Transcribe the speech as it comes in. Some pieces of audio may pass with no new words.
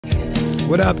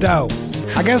What up, though?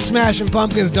 I guess Smashing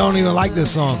Pumpkins don't even like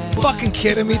this song. Fucking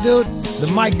kidding me, dude? The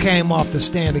mic came off the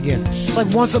stand again. It's like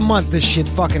once a month this shit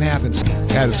fucking happens.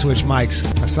 Had to switch mics.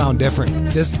 I sound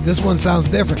different. This one sounds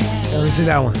different. Let me see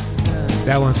that one.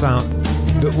 That one sound...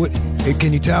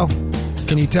 Can you tell?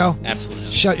 Can you tell?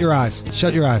 Absolutely. Shut your eyes.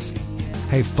 Shut your eyes.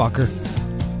 Hey, fucker.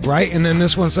 Right? And then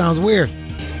this one sounds weird.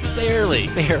 Barely,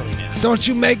 man. Don't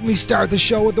you make me start the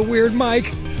show with the weird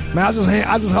mic. Man, I'll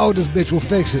just hold this bitch. We'll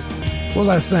fix it. What was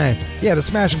I saying? Yeah, the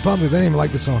Smashing Pumpkins, they didn't even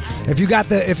like the song. If you got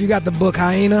the book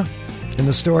Hyena, in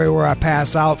the story where I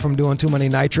pass out from doing too many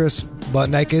nitrous, butt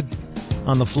naked,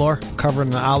 on the floor, covered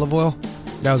in olive oil,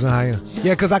 that was in Hyena.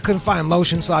 Yeah, because I couldn't find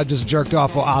lotion, so I just jerked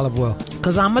off on olive oil.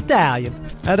 Because I'm Italian.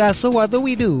 And that's what do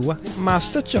we do,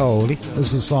 Master Choli. This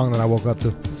is a song that I woke up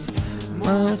to.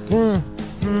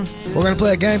 We're gonna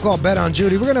play a game called Bet on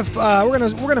Judy. We're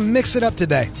gonna mix it up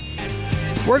today.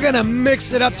 We're gonna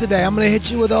mix it up today. I'm gonna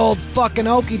hit you with the old fucking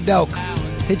okey doke.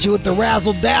 Hit you with the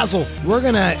razzle dazzle. We're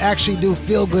gonna actually do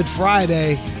Feel Good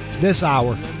Friday this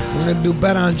hour. We're gonna do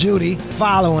Bet on Judy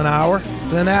following hour.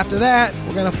 Then after that,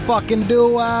 we're gonna fucking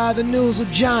do the news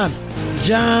with John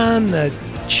the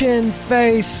chin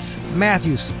face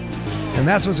Matthews. And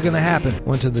that's what's gonna happen.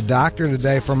 Went to the doctor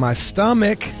today for my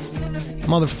stomach.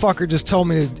 Motherfucker just told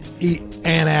me to eat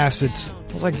antacids.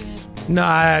 I was like, no,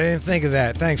 I didn't think of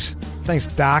that. Thanks,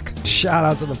 Doc. Shout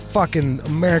out to the fucking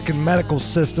American medical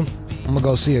system. I'm gonna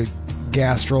go see a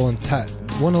gastro and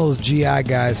one of those GI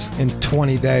guys in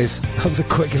 20 days. That was the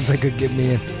quickest they could get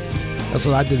me in. That's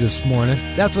what I did this morning.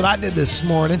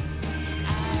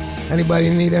 Anybody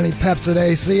need any Pepsi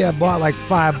AC? I bought like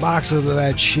 5 boxes of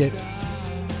that shit.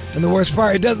 And the worst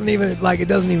part, it doesn't even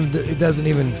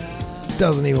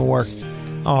work.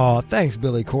 Oh, thanks,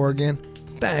 Billy Corrigan.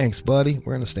 Thanks, buddy.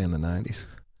 We're gonna stay in the 90s.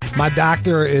 My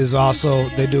doctor is also,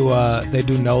 they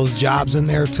do nose jobs in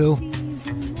there too.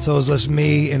 So it's just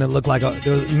me, and it looked like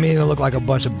a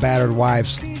bunch of battered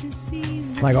wives,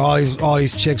 like all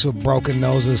these chicks with broken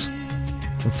noses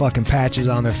and fucking patches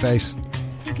on their face.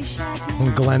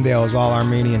 And Glendale is all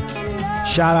Armenian.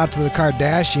 Shout out to the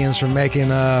Kardashians for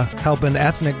helping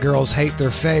ethnic girls hate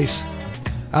their face.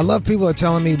 I love people that are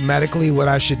telling me medically what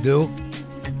I should do.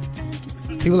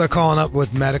 People are calling up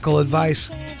with medical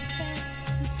advice.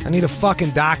 I need a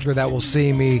fucking doctor that will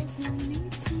see me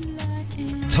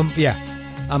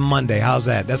on Monday. How's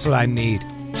that? That's what I need.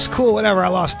 It's cool, whatever. I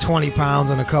lost 20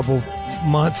 pounds in a couple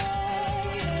months.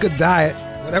 It's a good diet.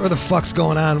 Whatever the fuck's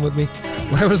going on with me.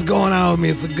 Whatever's going on with me,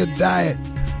 it's a good diet.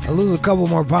 I lose a couple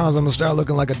more pounds, I'm gonna start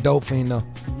looking like a dope fiend though.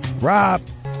 Rob,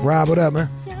 what up, man?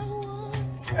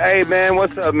 Hey, man,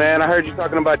 what's up, man? I heard you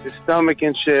talking about your stomach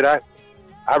and shit.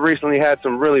 I recently had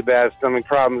some really bad stomach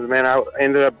problems, man. I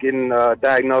ended up getting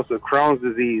diagnosed with Crohn's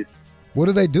disease. What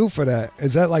do they do for that?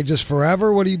 Is that like just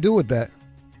forever? What do you do with that?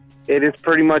 It is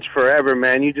pretty much forever,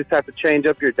 man. You just have to change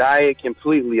up your diet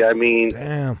completely. I mean,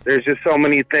 damn. There's just so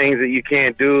many things that you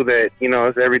can't do that,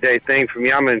 it's an everyday thing for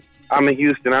me. I'm in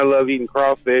Houston. I love eating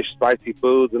crawfish, spicy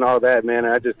foods, and all that, man.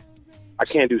 I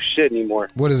can't do shit anymore.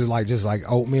 What is it like? Just like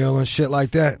oatmeal and shit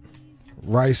like that?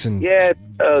 Rice and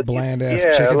bland ass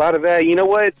chicken? Yeah, a lot of that. You know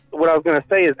what? What I was gonna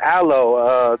say is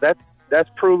aloe. That's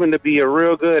proven to be a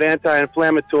real good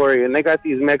anti-inflammatory, and they got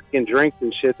these Mexican drinks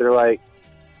and shit. They're like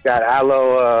got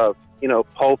aloe,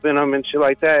 pulp in them and shit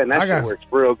like that, and that shit works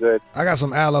real good. I got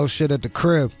some aloe shit at the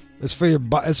crib. It's for your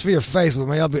face, but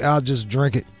maybe I'll just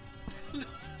drink it.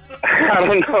 I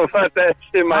don't know about that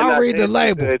shit. I'll read the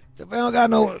label. Good. If I don't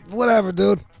got no whatever,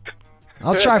 dude,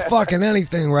 I'll try fucking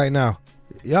anything right now.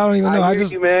 Y'all don't even know. I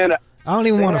don't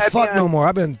even want to fuck no more.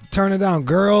 I've been turning down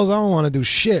girls. I don't want to do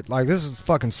shit. Like, this is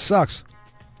fucking sucks.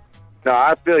 No,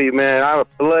 I feel you, man. I'm a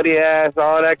bloody ass,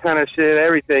 all that kind of shit,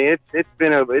 everything. It's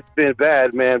been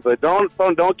bad, man. But don't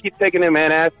keep taking them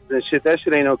antacids and shit. That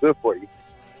shit ain't no good for you.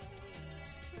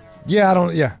 Yeah, I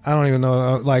don't even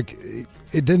know. Like,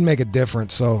 it didn't make a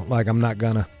difference. So, like, I'm not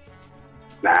gonna.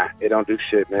 Nah, it don't do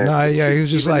shit, man. Nah, yeah, he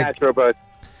was just like natural, but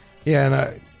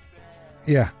yeah,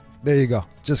 and there you go.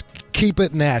 Just keep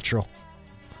it natural.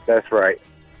 That's right.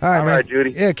 All right, man. All right,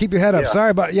 Judy. Yeah, keep your head up.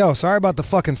 Yeah. Sorry about the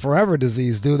fucking forever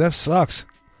disease, dude. That sucks.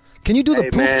 Can you do the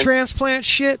poop transplant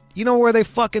shit? You know where they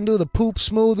fucking do the poop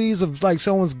smoothies of like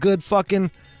someone's good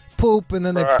fucking poop and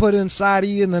then they put it inside of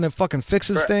you and then it fucking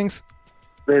fixes things?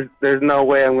 There's no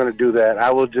way I'm gonna do that.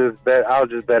 I'll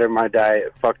just better my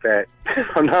diet. Fuck that.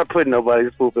 I'm not putting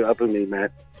nobody's poop up in me, man.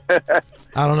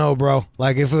 I don't know, bro.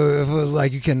 Like if it was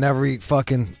like you can never eat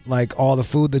fucking like all the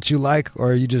food that you like,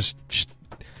 or you just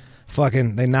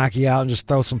fucking they knock you out and just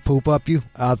throw some poop up you,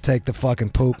 I'll take the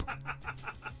fucking poop.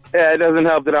 Yeah, it doesn't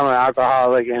help that I'm an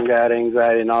alcoholic and got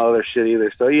anxiety and all other shit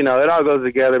either. So, you know, it all goes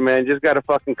together, man. Just got to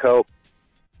fucking cope.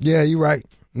 Yeah, you're right.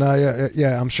 No,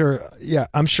 yeah. I'm sure. Yeah,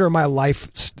 I'm sure my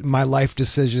life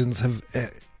decisions have.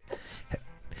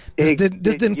 This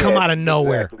didn't come out of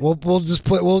nowhere.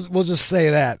 Exactly. We'll just say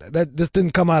that this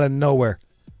didn't come out of nowhere.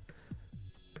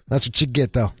 That's what you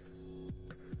get, though.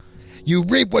 You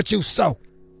reap what you sow.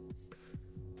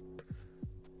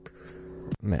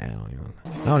 Nah,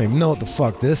 I don't even know what the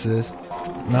fuck this is.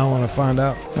 Now I want to find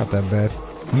out. Not that bad.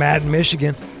 Mad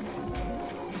Michigan.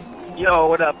 Yo,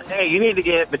 what up? Hey, you need to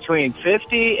get between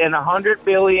 50 and 100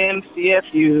 billion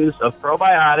CFUs of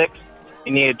probiotics.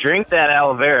 You need to drink that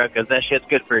aloe vera because that shit's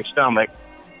good for your stomach.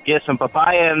 Get some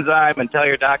papaya enzyme and tell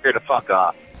your doctor to fuck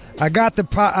off. I got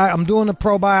I'm doing the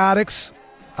probiotics.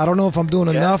 I don't know if I'm doing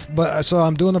enough, but so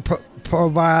I'm doing the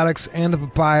probiotics and the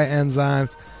papaya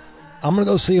enzymes. I'm going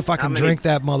to go see if I can drink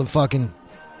that motherfucking...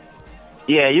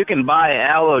 Yeah, you can buy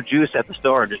aloe juice at the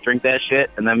store and just drink that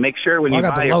shit, and then make sure when you buy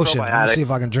the your lotion. probiotics... I'll see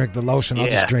if I can drink the lotion. I'll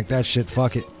just drink that shit.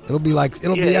 Fuck it. It'll be extra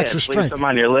leave strength. some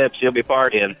on your lips. You'll be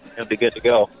partying. You'll be good to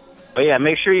go. But yeah,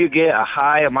 make sure you get a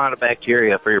high amount of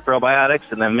bacteria for your probiotics,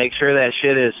 and then make sure that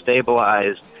shit is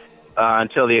stabilized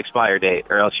until the expire date,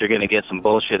 or else you're going to get some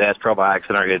bullshit-ass probiotics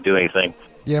that aren't going to do anything.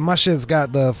 Yeah, my shit's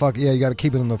got the fuck... Yeah, you got to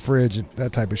keep it in the fridge and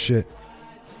that type of shit.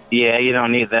 Yeah, you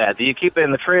don't need that. You keep it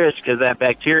in the fridge because that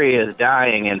bacteria is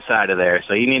dying inside of there.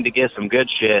 So you need to get some good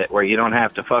shit where you don't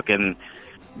have to fucking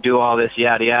do all this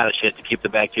yada yada shit to keep the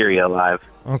bacteria alive.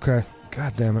 Okay.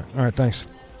 God damn it. All right, thanks.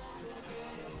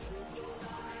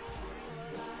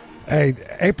 Hey,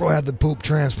 April had the poop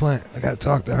transplant. I got to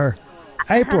talk to her.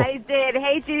 April. I did.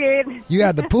 Hey, Jude. You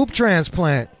had the poop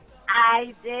transplant.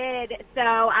 I did. So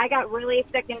I got really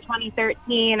sick in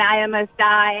 2013. I almost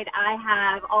died. I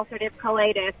have ulcerative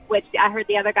colitis, which I heard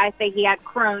the other guy say he had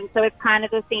Crohn's. So it's kind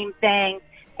of the same thing.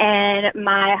 And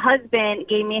my husband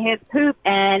gave me his poop,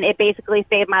 and it basically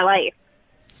saved my life.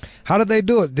 How did they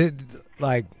do it? They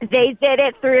did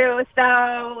it through,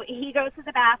 so he goes to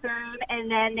the bathroom, and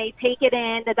then they take it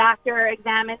in, the doctor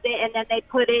examines it, and then they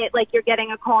put it like you're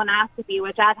getting a colonoscopy,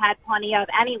 which I've had plenty of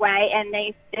anyway, and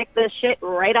they stick the shit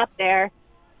right up there,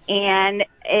 and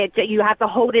you have to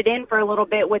hold it in for a little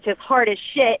bit, which is hard as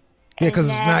shit. Yeah, because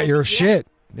it's not your shit,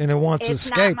 and it wants to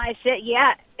escape. It's not my shit,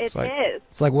 yeah, it is.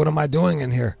 It's like, what am I doing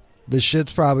in here? This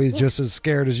shit's probably just as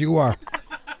scared as you are.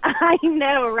 I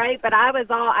know, right? But I was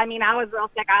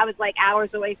real sick. I was like hours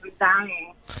away from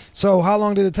dying. So how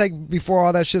long did it take before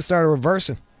all that shit started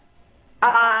reversing?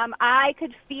 I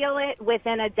could feel it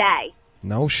within a day.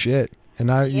 No shit. And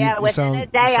within a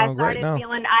day I started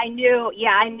feeling, I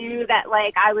knew that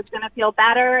like I was going to feel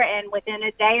better, and within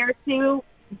a day or two,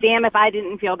 damn if I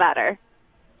didn't feel better.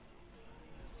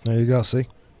 There you go, see?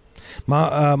 My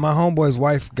homeboy's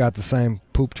wife got the same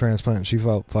poop transplant, and she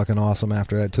felt fucking awesome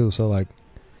after that too, so like...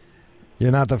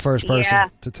 You're not the first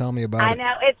person to tell me about it. I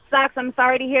know. It sucks. I'm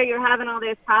sorry to hear you're having all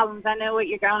those problems. I know what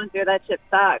you're going through. That shit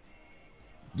sucks.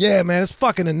 Yeah, man. It's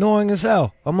fucking annoying as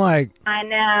hell. I'm like... I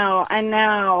know. I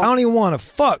don't even want to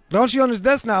fuck. Don't you understand?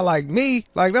 That's not like me.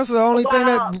 Like, that's the only thing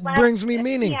that brings me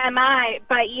meaning. TMI.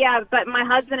 But my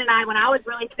husband and I, when I was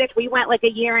really sick, we went like a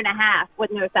year and a half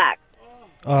with no sex.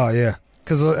 Oh, yeah.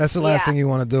 Because that's the last thing you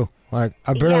want to do. Like,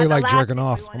 I barely like jerking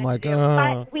off. I'm like,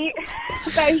 But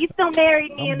he still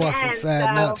married me in the end. I'm busting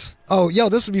sad nuts. Oh, yo,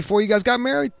 this was before you guys got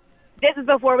married? This is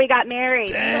before we got married.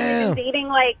 Damn. We've been dating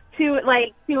like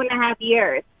 2.5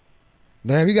 years.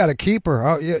 Damn, you got to keep her.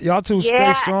 Oh, y'all two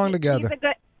stay strong together.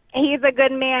 He's a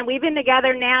good man. We've been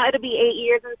together now. It'll be 8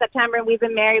 years in September, and we've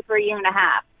been married for a year and a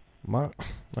half.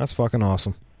 That's fucking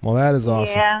awesome. Well, that is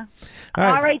awesome. Yeah.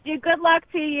 All right, dude. Good luck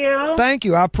to you. Thank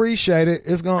you. I appreciate it.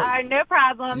 It's going. All right, no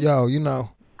problem. Yo,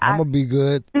 I'm gonna be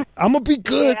good. I'm gonna be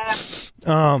good.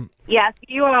 Yeah. Yes,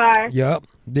 you are. Yep.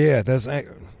 Yeah. That's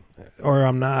or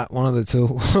I'm not. One of the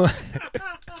two.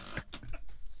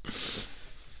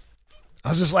 I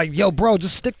was just like, yo, bro,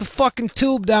 just stick the fucking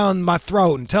tube down my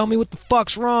throat and tell me what the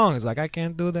fuck's wrong. It's like, I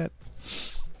can't do that.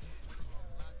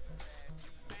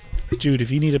 Jude, if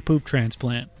you need a poop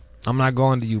transplant, I'm not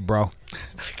going to you, bro.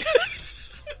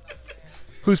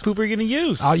 Whose poop are you going to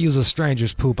use? I'll use a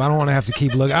stranger's poop. I don't want to have to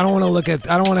keep looking. I don't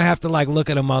want to have to like look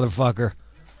at a motherfucker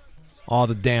all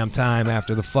the damn time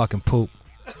after the fucking poop.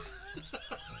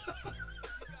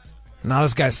 Now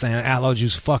this guy's saying aloe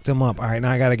juice fucked him up. All right,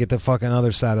 now I got to get the fucking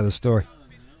other side of the story.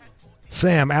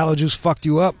 Sam, aloe juice fucked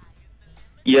you up?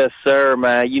 Yes, sir,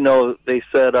 man. You know, they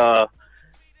said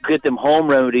get them home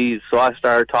remedies, so I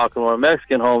started talking to my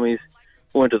Mexican homies.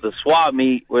 Went to the swap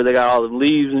meet where they got all the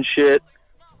leaves and shit,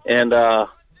 and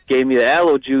gave me the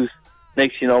aloe juice.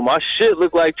 Next you know, my shit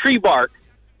looked like tree bark.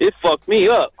 it fucked me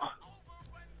up.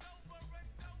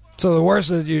 So the worst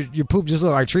is your poop just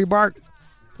look like tree bark?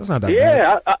 That's not that bad.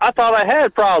 Yeah, I thought I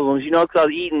had problems, because I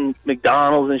was eating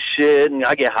McDonald's and shit, and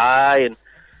I get high and,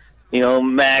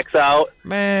 max out.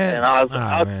 Man. And I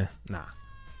was, man. Nah.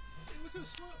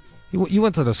 You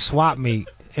went to the swap meet,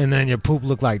 and then your poop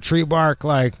looked like tree bark?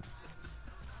 Like,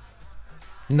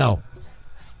 no.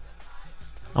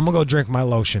 I'm going to go drink my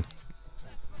lotion.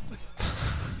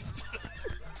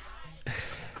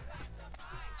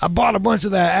 I bought a bunch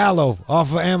of that aloe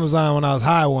off of Amazon when I was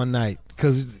high one night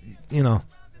because,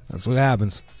 that's what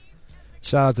happens.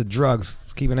 Shout out to drugs.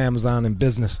 It's keeping Amazon in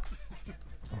business.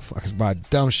 Motherfuckers buy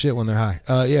dumb shit when they're high.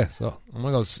 Yeah, so I'm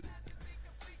going to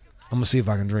see if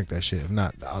I can drink that shit. If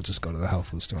not, I'll just go to the health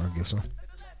food store and get some.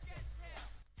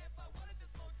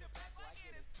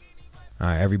 All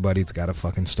right, everybody's got a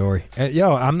fucking story. And,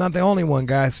 yo, I'm not the only one,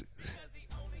 guys.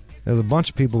 There's a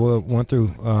bunch of people who went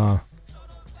through...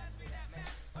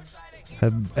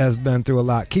 has been through a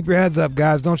lot. Keep your heads up,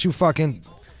 guys. Don't you fucking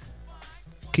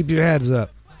keep your heads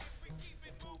up.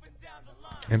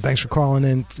 And thanks for calling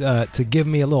in to give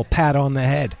me a little pat on the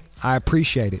head. I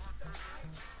appreciate it.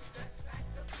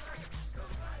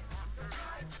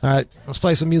 All right, let's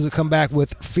play some music. Come back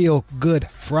with Feel Good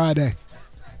Friday.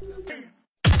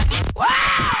 Wow,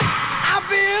 I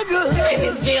feel good. Make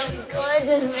me feel good.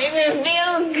 Just make me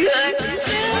feel good.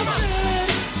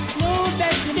 Know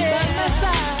that you're by my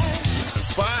side.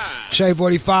 Shay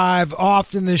 45,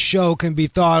 often this show can be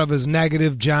thought of as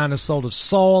negative. John has sold his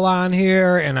soul on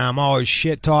here, and I'm always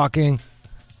shit talking.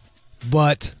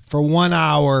 But for 1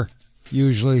 hour,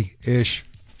 usually ish,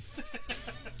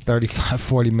 35,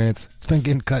 40 minutes. It's been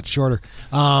getting cut shorter.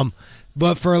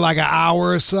 But for like an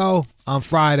hour or so on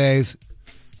Fridays,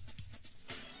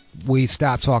 we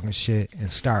stop talking shit and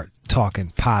start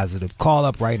talking positive. Call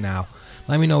up right now.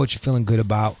 Let me know what you're feeling good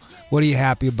about. What are you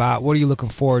happy about? What are you looking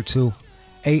forward to?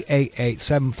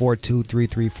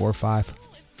 888-742-3345.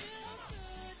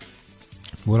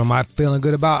 What am I feeling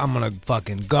good about? I'm going to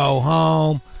fucking go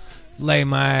home, lay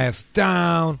my ass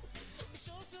down,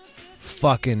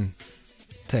 fucking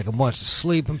take a bunch of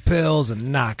sleeping pills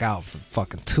and knock out for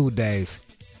fucking 2 days.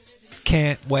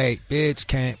 Can't wait, bitch.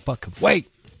 Can't fucking wait.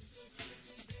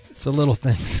 It's the little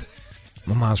things.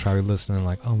 My mom's probably listening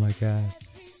like, oh my God.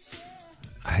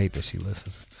 I hate that she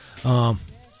listens. But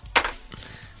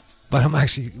I'm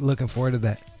actually looking forward to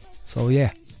that. So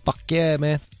yeah, fuck yeah,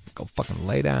 man. Go fucking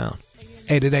lay down.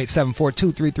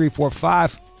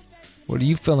 888-742-3345. What are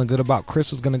you feeling good about?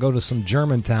 Chris is going to go to some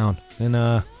Germantown in,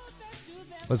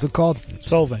 what's it called?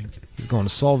 Solvang. He's going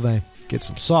to Solvang. Get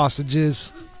some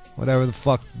sausages, whatever the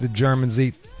fuck the Germans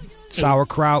eat.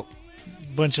 Sauerkraut.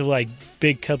 Bunch of like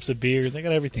big cups of beer. They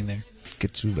got everything there.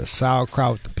 Get you the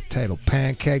sauerkraut, the potato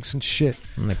pancakes and shit.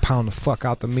 And they pound the fuck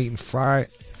out the meat and fry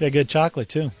it. They got good chocolate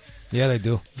too. Yeah, they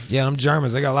do. Yeah, them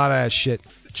Germans, they got a lot of that shit.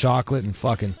 Chocolate and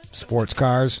fucking sports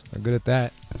cars. They're good at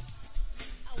that.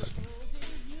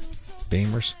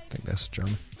 Beamers. I think that's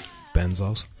German.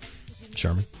 Benzos.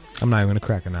 German. I'm not even going to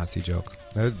crack a Nazi joke.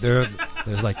 There's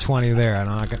like 20 there, and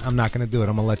I'm not going to do it.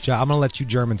 I'm going to let you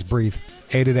Germans breathe.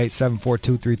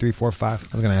 888-742-3345. I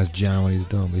was going to ask John what he's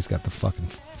doing, but he's got the fucking...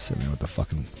 sitting there with the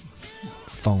fucking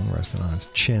phone resting on his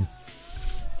chin.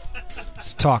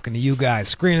 It's talking to you guys,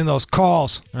 screening those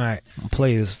calls. All right, I'll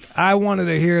play this. I wanted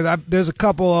to hear that. There's a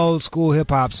couple old school hip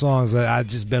hop songs that I've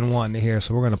just been wanting to hear,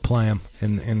 so we're gonna play them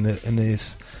in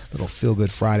this little Feel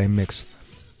Good Friday mix.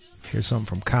 Here's something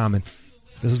from Common.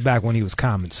 This is back when he was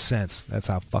Common Sense. That's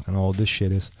how fucking old this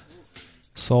shit is.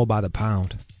 Sold by the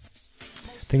pound.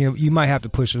 I think you might have to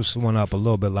push this one up a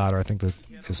little bit louder. I think that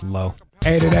it's low.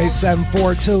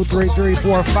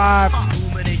 888-742-3345.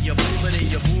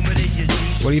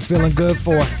 What are you feeling good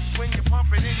for?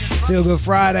 Feel Good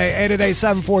Friday,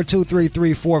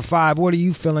 888-742-3345. What are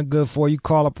you feeling good for? You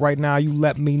call up right now. You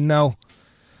let me know.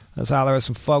 Let's holler at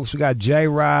some folks. We got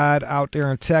J-Rod out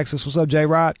there in Texas. What's up,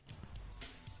 J-Rod?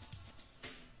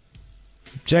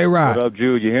 J-Rod. What up,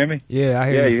 Jude? You hear me? Yeah,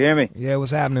 I hear you. Yeah, you hear me? Yeah,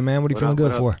 what's happening, man? What are you feeling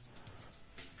good for?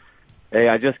 Hey,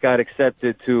 I just got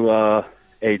accepted to a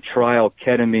trial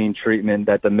ketamine treatment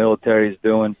that the military is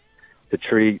doing to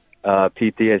treat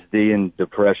PTSD and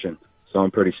depression. So I'm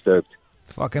pretty stoked.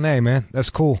 Fucking A, man. That's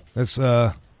cool. That's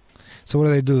so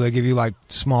what do? They give you like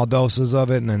small doses of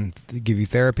it and then they give you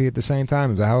therapy at the same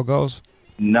time? Is that how it goes?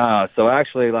 Nah, so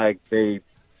actually like they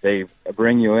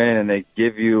bring you in and they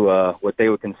give you what they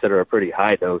would consider a pretty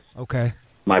high dose. Okay.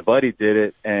 My buddy did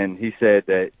it and he said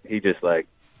that he just like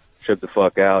tripped the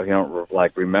fuck out. He don't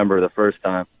like remember the first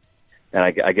time. And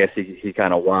I guess he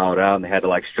kind of wilded out and they had to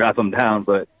like strap him down,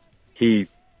 but he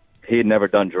he had never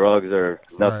done drugs or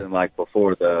nothing like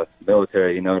before the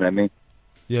military. You know what I mean?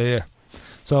 Yeah.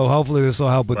 So hopefully this will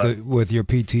help with your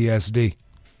PTSD.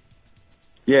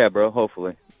 Yeah, bro.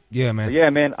 Hopefully. Yeah, man. But yeah,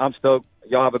 man. I'm stoked.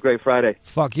 Y'all have a great Friday.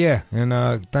 Fuck yeah.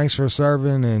 And thanks for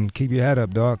serving, and keep your head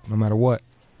up, dog, no matter what.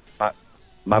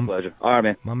 My pleasure. All right,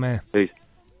 man. My man. Peace.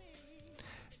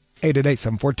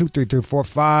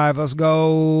 888-742-3345. Let's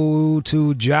go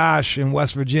to Josh in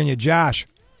West Virginia. Josh.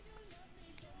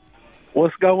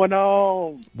 What's going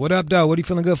on? What up, though? What are you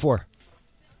feeling good for?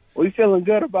 We feeling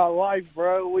good about life,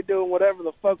 bro. We doing whatever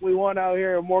the fuck we want out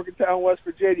here in Morgantown, West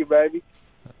Virginia, baby.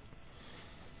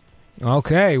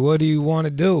 Okay, what do you want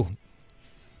to do?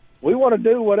 We want to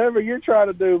do whatever you're trying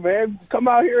to do, man. Come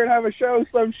out here and have a show,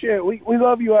 some shit. We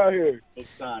love you out here. Book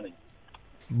signing.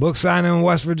 Book signing in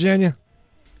West Virginia?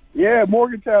 Yeah,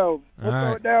 Morgantown. We'll All throw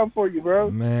right. it down for you,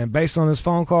 bro. Man, based on this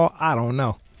phone call, I don't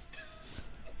know.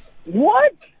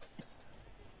 What?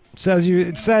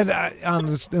 It said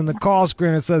in the call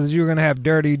screen, it says that you were gonna have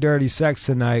dirty sex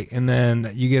tonight, and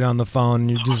then you get on the phone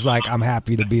and you're just like, I'm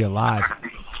happy to be alive.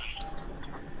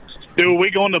 Dude,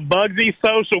 we going to Bugsy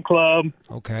Social Club.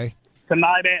 Okay.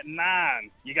 Tonight at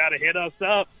 9. You got to hit us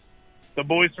up. The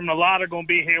boys from the lot are going to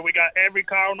be here. We got every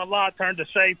car on the lot turned to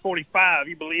Shade 45.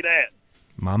 You believe that?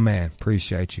 My man,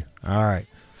 appreciate you. All right.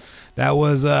 That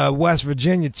was West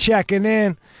Virginia checking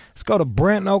in. Let's go to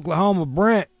Brent in Oklahoma.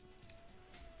 Brent.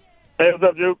 Hey, what's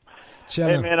up, Jude?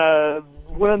 Chilling. Hey, man,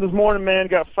 went in this morning, man,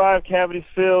 got 5 cavities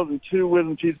filled and 2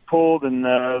 wisdom teeth pulled, and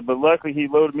but luckily he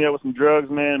loaded me up with some drugs,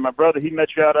 man. My brother, he met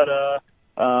you out at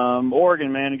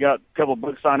Oregon, man. He got a couple of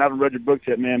books signed. I haven't read your book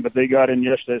yet, man, but they got in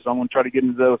yesterday, so I'm going to try to get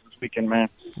into those this weekend, man.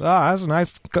 Oh, that's a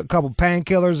nice couple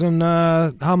painkillers and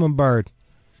Hummingbird.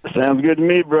 Sounds good to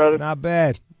me, brother. Not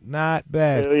bad. Not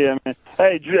bad. Hell yeah, man.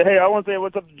 Hey, I want to say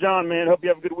what's up to John, man. Hope you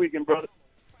have a good weekend, brother.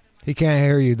 He can't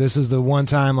hear you. This is the one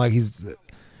time like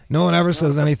no one ever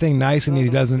says anything nice and he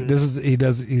doesn't. He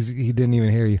didn't even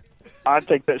hear you. I'd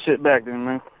take that shit back then,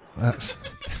 man.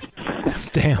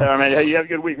 Damn. All right, man. Hey, you have a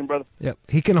good weekend, brother. Yep.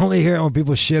 He can only hear it when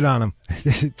people shit on him.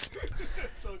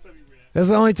 That's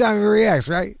the only time he reacts,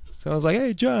 right? So I was like,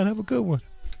 hey, John, have a good one.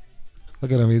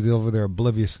 Look at him. He's over there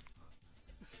oblivious.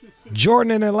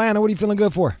 Jordan in Atlanta, what are you feeling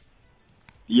good for?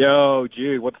 Yo,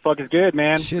 Jude, what the fuck is good,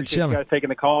 man? Shit, Appreciate chilling. you guys taking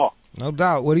the call. No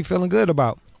doubt. What are you feeling good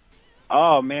about?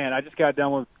 Oh, man, I just got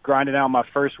done with grinding out my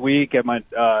first week at my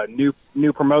new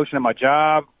promotion at my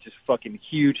job. Just fucking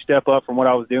huge step up from what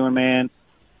I was doing, man.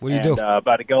 What do you do?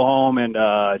 About to go home and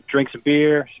drink some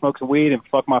beer, smoke some weed, and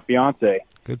fuck my fiance.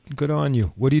 Good on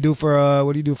you. What do you do for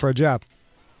a job?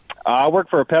 I work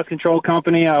for a pest control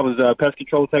company. I was a pest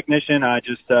control technician. I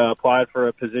just applied for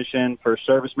a position for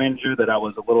service manager that I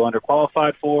was a little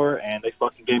underqualified for, and they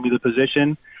fucking gave me the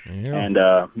position. Yeah. And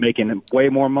making way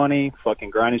more money, fucking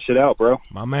grinding shit out, bro.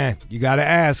 My man, you got to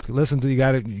ask. Listen to you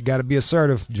got to be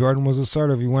assertive. Jordan was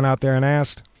assertive. You went out there and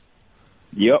asked.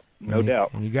 Yep, no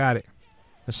doubt. And you got it.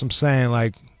 There's some saying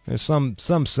there's some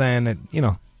saying that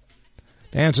the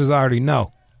answer's already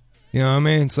no. You know what I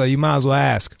mean? So you might as well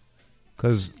ask,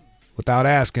 because without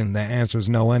asking, the answer is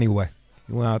no anyway.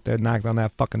 You went out there, knocked on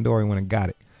that fucking door, and went and got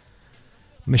it.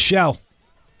 Michelle.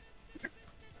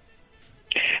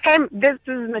 Hey, this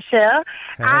is Michelle.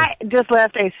 Hey. I just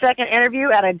left a second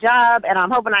interview at a job, and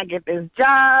I'm hoping I get this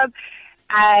job.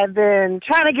 I've been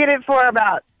trying to get it for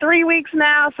about 3 weeks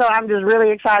now, so I'm just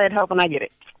really excited, hoping I get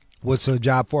it. What's the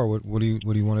job for? What do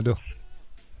you want to do?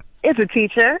 It's a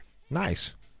teacher.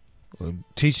 Nice.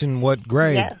 Teaching what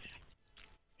grade? Yes.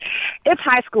 It's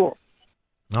high school.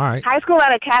 All right. High school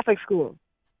at a Catholic school.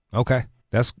 Okay.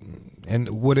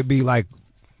 And would it be like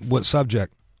what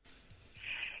subject?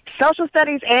 Social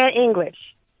studies and English.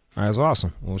 All right, that's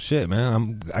awesome. Well, shit,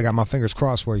 man. I got my fingers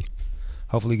crossed for you.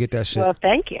 Hopefully you get that shit. Well,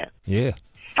 thank you. Yeah.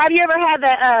 Have you ever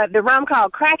had the rum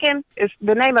called Kraken?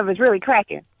 The name of it's really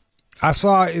Kraken. I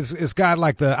saw it's got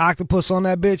like the octopus on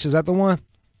that bitch. Is that the one?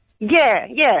 Yeah.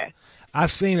 I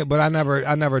seen it, but I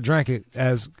never drank it,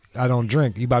 as I don't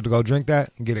drink. You about to go drink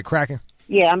that and get it cracking?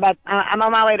 Yeah, I'm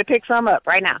on my way to pick some up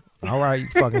right now. All right, you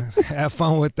fucking have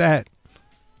fun with that.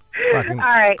 Fucking all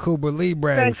right. Cuba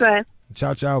Libres. Thanks, man.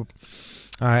 Ciao, ciao.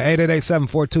 All right,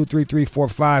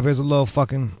 888-742-3345. Here's a little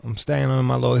fucking, I'm staying on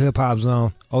my little hip-hop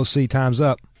zone. OC, time's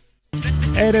up.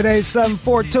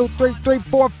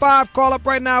 888-742-3345. Call up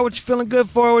right now. What you feeling good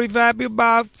for? What you happy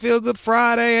about? Feel Good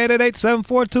Friday.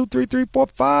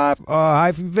 888-742-3345.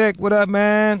 Hyphy Vic, what up,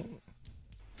 man?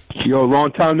 Yo,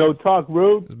 long time no talk,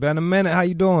 Rube. It's been a minute. How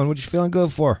you doing? What you feeling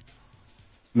good for?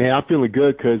 Man, I'm feeling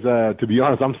good because, to be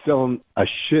honest, I'm selling a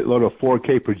shitload of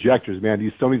 4K projectors, man.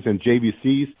 These Sonys and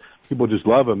JVCs, people just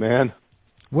love them, man.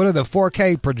 What are the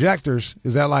 4K projectors?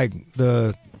 Is that like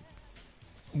the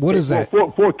What is that?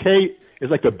 4K is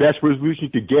like the best resolution you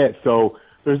could get. So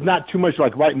there's not too much.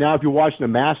 Like right now, if you're watching the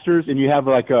Masters and you have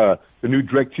like the new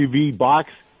DirecTV box,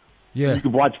 yeah, you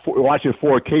can watch in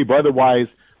 4K. But otherwise,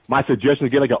 my suggestion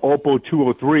is get like an Oppo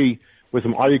 203 with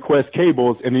some AudioQuest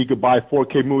cables, and then you could buy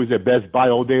 4K movies at Best Buy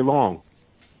all day long.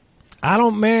 I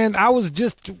was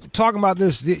just talking about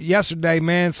this yesterday,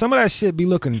 man. Some of that shit be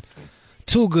looking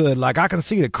too good. Like, I can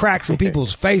see the cracks in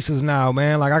people's faces now,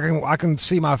 man. Like, I can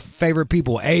see my favorite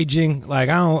people aging. Like,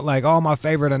 I don't, like, all my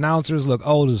favorite announcers look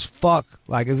old as fuck.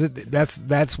 Like,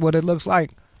 that's what it looks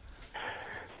like?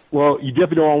 Well, you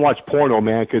definitely don't want to watch porno,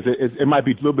 man, because it might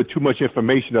be a little bit too much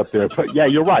information up there. But yeah,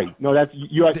 you're right. No,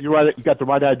 you're right. You got the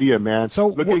right idea, man. So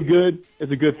looking good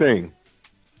is a good thing.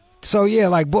 So yeah,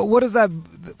 like, what is that?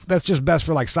 That's just best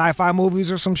for like sci-fi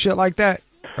movies or some shit like that,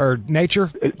 or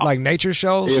nature, like nature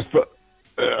shows.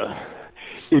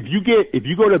 If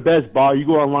you go to Best Buy, you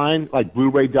go online like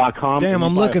Blu-ray.com. Damn,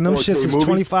 I'm looking. Them shits is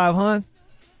 2,500.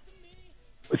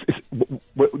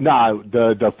 Nah,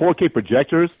 the 4K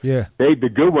projectors. Yeah,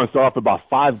 the good ones are up about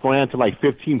 $5,000 to like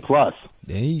 15 plus.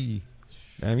 Hey,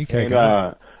 damn, you can't.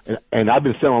 And I've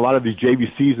been selling a lot of these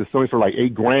JVCs and Sony for like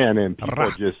 $8,000, and people are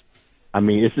just. I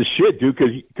mean, it's the shit, dude,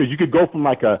 because you could go from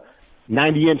like a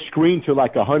 90-inch screen to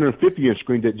like a 150-inch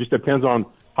screen. That just depends on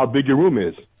how big your room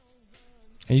is.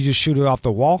 And you just shoot it off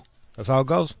the wall? That's how it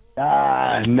goes?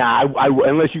 Nah,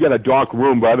 unless you got a dark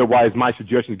room. But otherwise, my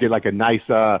suggestion is get like a nice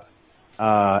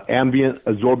ambient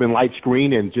absorbent light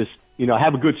screen and just,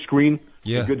 have a good screen.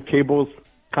 Yeah. Good cables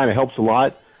kind of helps a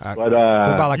lot. But what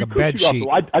about like a bed sheet?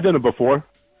 I've done it before.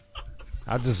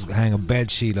 I just hang a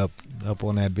bed sheet up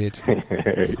on that bitch.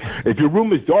 If your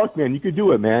room is dark, man, you could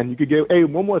do it, man. You could get. Hey,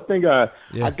 one more thing.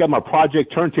 I've got my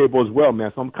project turntable as well,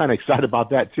 man. So I'm kind of excited about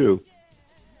that too.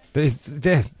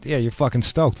 Yeah, you're fucking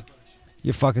stoked.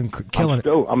 You're fucking killing it.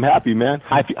 I'm happy, man.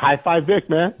 High five, Vic,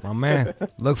 man. My man,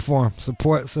 look for him.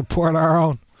 Support our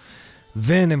own.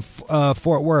 Vin in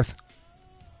Fort Worth.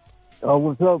 Oh,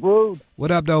 what's up, Rude?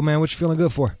 What up, though, man? What you feeling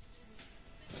good for?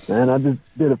 Man, I just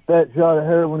did a fat shot of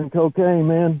heroin and cocaine,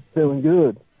 man. Feeling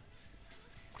good.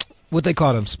 What they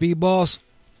call them, speedballs?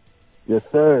 Yes,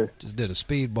 sir. Just did a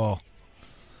speedball.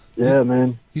 Yeah,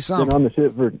 man. You sound been on the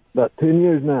shit for about 10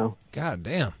 years now. God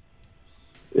damn.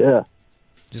 Yeah.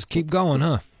 Just keep going,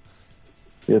 huh?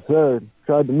 Yes, sir.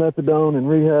 Tried the methadone and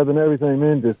rehab and everything,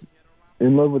 man. Just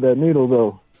in love with that needle,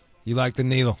 though. You like the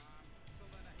needle?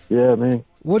 Yeah, man.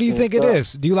 What do you think it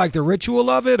is? Do you like the ritual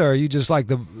of it, or you just like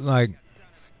the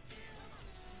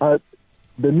the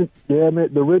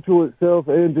ritual itself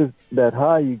and just that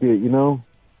high you get,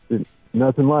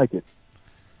 nothing like it.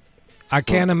 I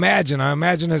can't imagine. I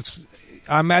imagine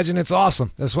it's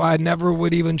awesome. That's why I never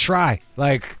would even try.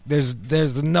 Like, there's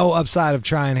no upside of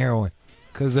trying heroin,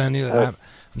 because then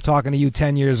I'm talking to you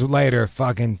 10 years later,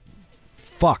 fucking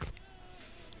fucked.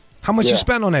 How much you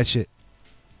spend on that shit?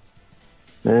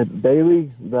 Man,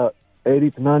 daily about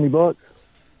 $80 to $90.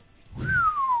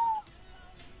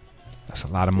 That's a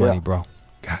lot of money, bro.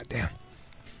 God damn.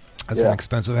 That's an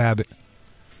expensive habit.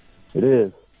 It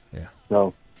is. Yeah.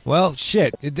 So. Well,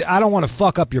 shit. I don't want to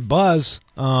fuck up your buzz.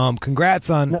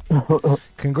 Congrats on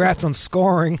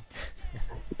scoring.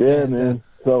 Yeah, man.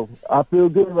 So I feel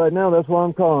good right now. That's why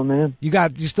I'm calling, man.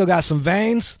 You still got some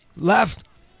veins left?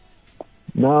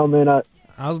 No, man. I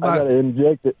gotta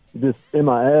inject it just in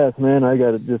my ass, man. I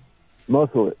gotta just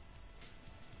muscle it.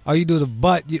 Oh, you do the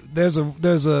butt. There's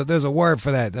a word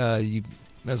for that.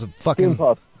 There's a fucking skin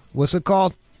pop. What's it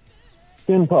called?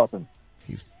 Skin popping.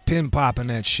 He's pin popping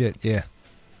that shit. Yeah.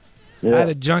 I had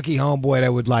a junkie homeboy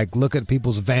that would like look at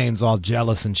people's veins, all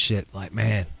jealous and shit. Like,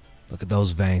 man, look at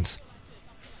those veins.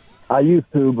 I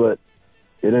used to, but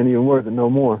it ain't even worth it no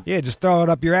more. Yeah, just throw it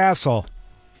up your asshole.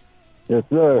 Yes,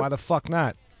 sir. Why the fuck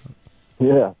not?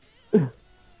 Yeah.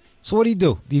 So what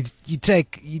do? You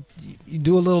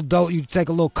do a little dope, you take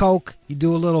a little coke, you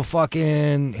do a little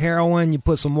fucking heroin, you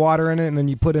put some water in it, and then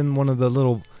you put in one of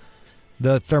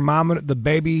the thermometer, the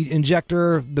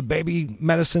baby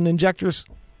medicine injectors?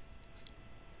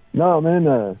 No,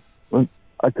 man,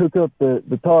 I cook up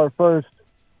the tar first,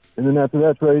 and then after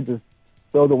that, Trey, just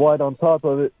throw the white on top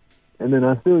of it, and then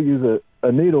I still use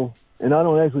a needle, and I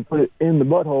don't actually put it in the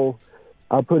butthole.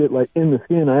 I put it like in the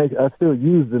skin. I still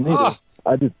use the needle.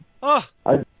 I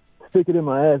stick it in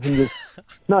my ass and just,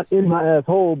 not in my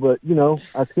asshole, but,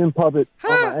 I skin pop it on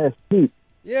my ass cheek.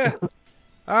 Yeah. All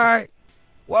right.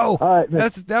 Whoa. All right, man.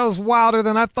 That was wilder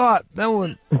than I thought. That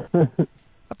one,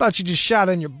 I thought you just shot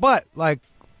in your butt like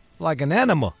an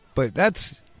enema, but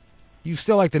you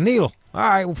still like the needle. All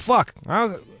right, well, fuck.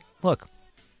 Look,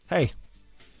 hey,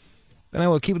 been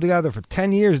able to keep it together for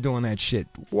 10 years doing that shit.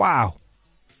 Wow.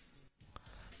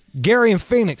 Gary in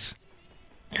Phoenix.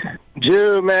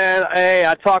 Jude, man, hey,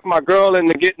 I talked my girl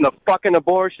into getting a fucking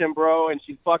abortion, bro, and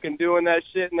she's fucking doing that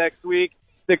shit next week.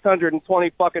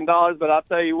 $620 fucking dollars, but I'll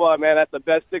tell you what, man, that's the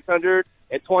best $620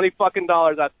 fucking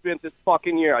dollars I spent this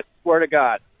fucking year. I swear to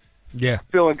God. Yeah.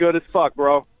 Feeling good as fuck,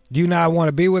 bro. Do you not want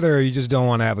to be with her, or you just don't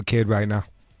want to have a kid right now?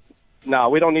 No,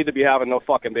 we don't need to be having no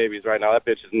fucking babies right now. That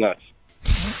bitch is nuts.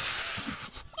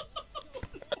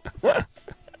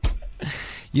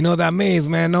 You know what that means,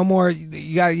 man. No more.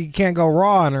 You can't go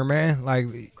raw on her, man. Like,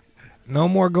 no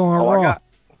more going raw.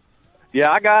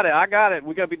 I got it.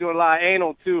 We're going to be doing a lot of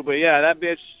anal, too. But, yeah, that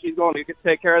bitch, she's going to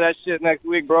take care of that shit next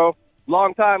week, bro.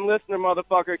 Long-time listener,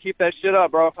 motherfucker. Keep that shit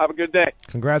up, bro. Have a good day.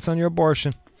 Congrats on your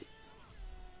abortion.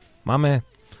 My man.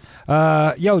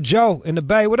 Yo, Joe in the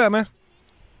Bay. What up, man?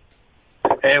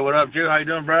 Hey, what up, Jude? How you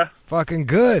doing, bro? Fucking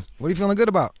good. What are you feeling good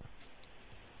about?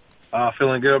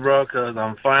 Feeling good, bro, because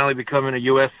I'm finally becoming a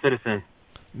U.S. citizen.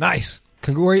 Nice.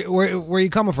 Where are you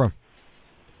coming from?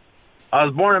 I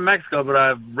was born in Mexico, but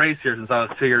I've raised here since I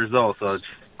was 2 years old, so it's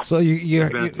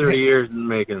been 30 years in the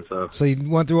making. So you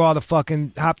went through all the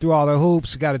fucking, hopped through all the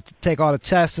hoops, you got to take all the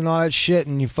tests and all that shit,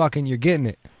 and you're getting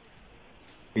it.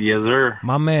 Yes, sir.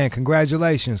 My man,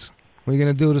 congratulations. What are you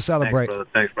going to do to celebrate?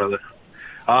 Thanks, brother.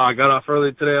 I got off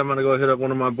early today. I'm going to go hit up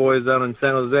one of my boys out in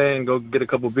San Jose and go get a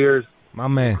couple beers. My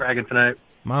man. Cracking tonight.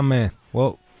 My man.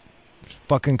 Well,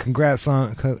 fucking congrats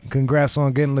on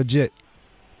getting legit.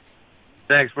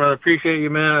 Thanks, brother. Appreciate you,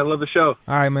 man. I love the show.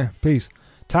 All right, man. Peace.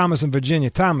 Thomas in Virginia.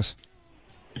 Thomas.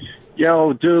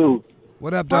 Yo, dude.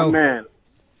 What up, my dog? man?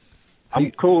 I'm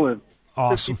cooling.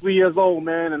 Awesome. 53 years old,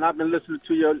 man, and I've been listening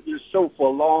to your show for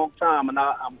a long time, and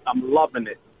I'm loving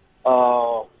it.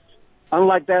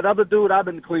 Unlike that other dude, I've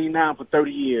been clean now for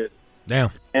 30 years.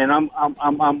 Damn. And I'm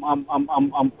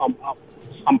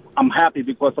happy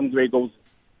because I'm ready to go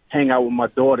hang out with my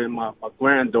daughter and my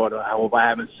granddaughter. However, I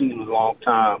haven't seen in a long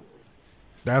time.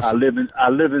 I live in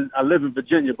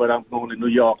Virginia, but I'm going to New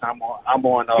York. I'm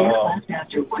on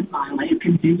after 1 mile and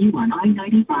continue on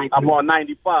I-95. I'm on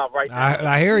 95 right now.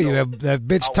 I hear you. That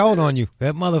bitch told on you.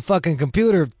 That motherfucking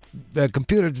computer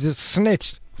just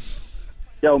snitched.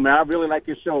 Yo, man, I really like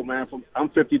your show, man. I'm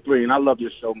 53, and I love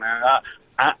your show, man.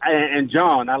 And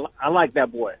John, I like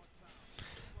that boy.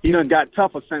 He done got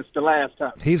tougher since the last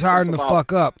time. He's hardened the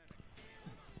fuck up.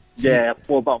 Yeah,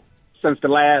 since the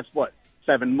last,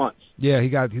 7 months. Yeah,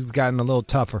 he's gotten a little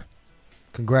tougher.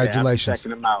 Congratulations. Yeah, I'm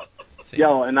checking him out.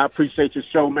 Yo, and I appreciate your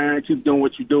show, man. Keep doing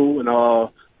what you do, and I'm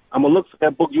going to look for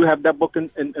that book. You have that book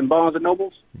in Barnes &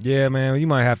 Nobles? Yeah, man, you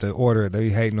might have to order it. They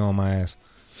hating on my ass.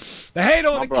 They hate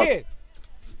on the brother. kid.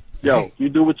 Yo, you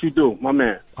do what you do, my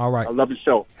man. All right. I love your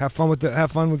show. Have fun with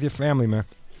your family, man.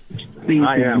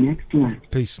 I am.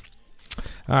 Peace.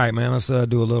 All right, man. Let's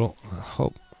do a little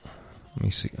hope. Let me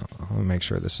see. Let me make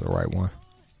sure this is the right one.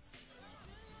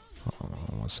 Hold on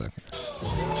 1 second.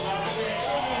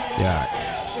 Yeah.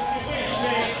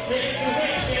 All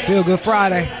right. Feel Good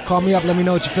Friday. Call me up. Let me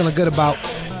know what you're feeling good about.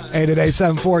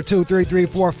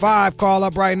 888-742-3345. Call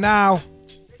up right now.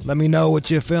 Let me know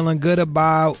what you're feeling good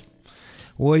about.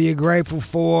 What are you grateful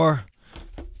for?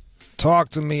 Talk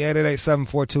to me,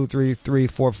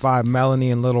 888-742-3345.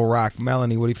 Melanie in Little Rock.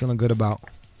 Melanie, what are you feeling good about?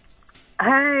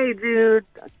 Hey, dude.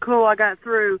 Cool, I got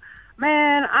through.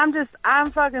 Man, I'm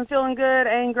fucking feeling good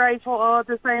and grateful all at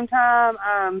the same time.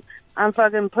 I'm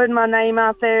fucking putting my name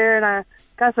out there, and I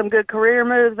got some good career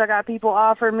moves. I got people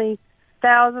offering me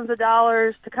thousands of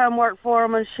dollars to come work for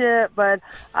them and shit, but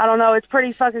I don't know. It's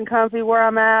pretty fucking comfy where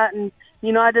I'm at, and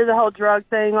you know, I do the whole drug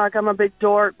thing like I'm a big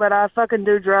dork, but I fucking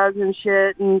do drugs and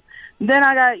shit. And then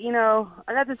I got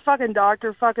this fucking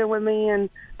doctor fucking with me, and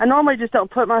I normally just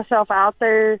don't put myself out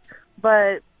there,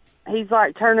 but he's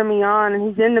like turning me on and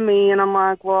he's into me, and I'm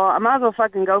like, well, I might as well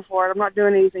fucking go for it. I'm not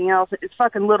doing anything else. It's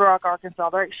fucking Little Rock, Arkansas.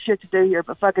 There ain't shit to do here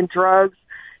but fucking drugs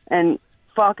and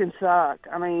fucking suck.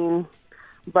 I mean,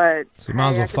 but so you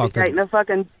might as well fuck dating a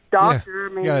fucking doctor. Yeah. I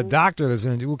mean, You got a doctor that's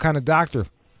in. What kind of doctor?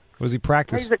 What does he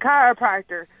practice? He's a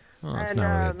chiropractor. Oh, it's not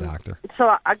really a doctor.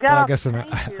 So I got. I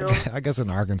guess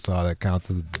in Arkansas that counts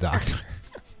as a doctor.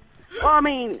 Well, I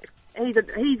mean,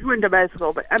 he's went to med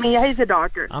school, but I mean, he's a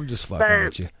doctor. I'm just fucking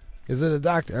with you. Is it a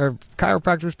doctor or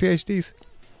chiropractors PhDs?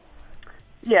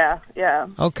 Yeah.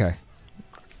 Okay.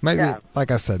 Maybe, Yeah.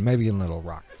 like I said, maybe in Little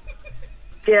Rock.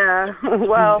 Yeah.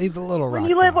 Well, he's a Little Rock.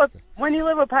 When you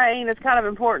live with pain, it's kind of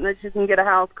important that you can get a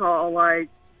house call. Like,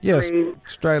 Yes, I mean,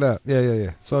 straight up.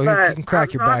 Yeah. So he can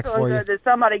crack your back for you. That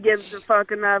somebody gives a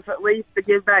fuck enough at least to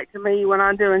give back to me when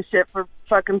I'm doing shit for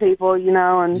fucking people, you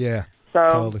know. And yeah, so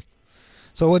totally.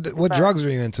 So what drugs are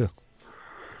you into?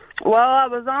 Well, I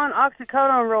was on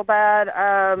oxycodone real bad.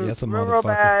 That's a real motherfucker.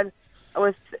 bad.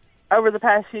 was over the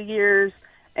past few years,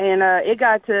 and it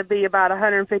got to be about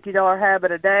 $150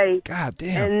 habit a day. God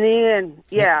damn. And then,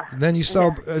 yeah. Then you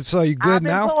so you good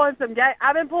now? I've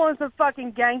been pulling some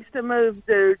fucking gangster moves,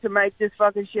 dude, to make this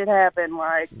fucking shit happen.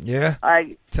 Like, Yeah?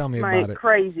 like, Tell me like about it.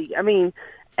 crazy. I mean,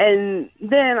 and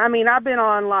then I've been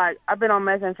on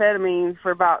methamphetamine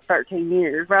for about 13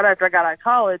 years. Right after I got out of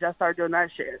college, I started doing that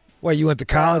shit. Well, you went to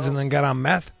college and then got on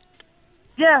meth?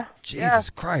 Yeah. Jesus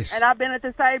Christ. And I've been at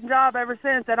the same job ever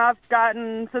since, and I've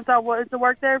gotten, since I went to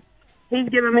work there, he's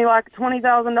given me like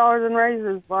 $20,000 in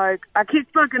raises. Like, I kick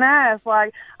fucking ass.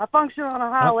 Like, I function on a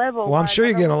high level. Well, I'm sure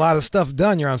you're getting a lot of stuff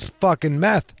done. You're on fucking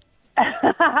meth.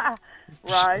 Right.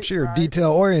 I'm sure you're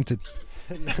detail-oriented.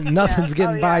 Nothing's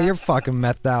getting by your fucking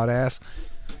methed out ass.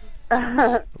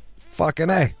 Fucking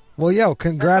A. Well, yo,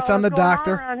 congrats on the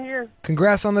doctor.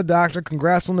 Congrats on the doctor.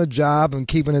 Congrats on the job and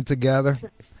keeping it together.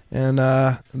 And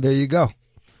there you go.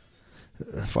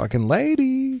 Fucking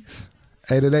ladies.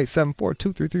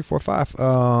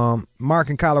 888-742-3345. Mark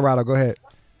in Colorado, go ahead.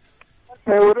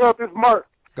 Hey, what up? It's Mark.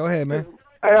 Go ahead, man.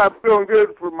 Hey, I'm feeling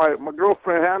good for my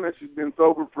girlfriend, Hannah. She's been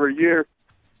sober for a year.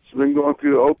 She's been going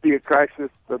through the opiate crisis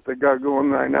that they got going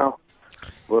right now.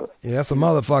 But Yeah, that's a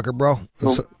motherfucker, bro.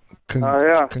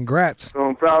 yeah. Congrats. So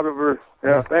I'm proud of her.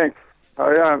 Yeah, thanks.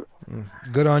 Yeah.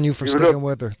 Good on you for Give it sticking up.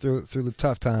 with her through the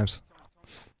tough times.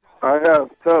 Yeah,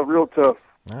 tough, real tough.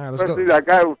 All right, let's Especially go. that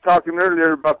guy was talking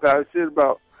earlier about that shit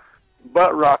about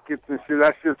butt rockets and shit.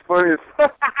 That shit's funny as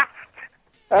fuck.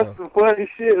 That's some funny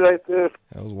shit right there.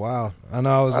 That was wild. I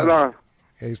know. I know.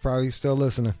 Yeah, he's probably still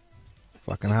listening.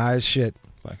 Fucking high as shit.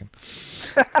 Fucking.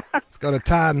 Let's go to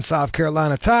Todd in South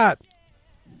Carolina. Todd.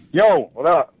 Yo, what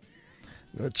up?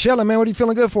 Chilling, man. What are you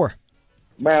feeling good for?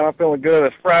 Man, I'm feeling good.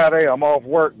 It's Friday. I'm off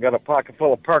work. Got a pocket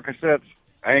full of Percocets.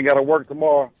 I ain't got to work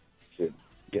tomorrow. Shit,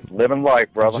 get living life,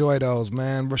 brother. Enjoy those,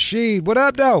 man. Rashid, what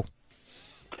up, though?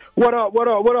 What up, what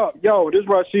up, what up? Yo, this is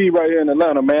Rashid right here in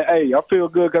Atlanta, man. Hey, I feel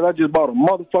good because I just bought a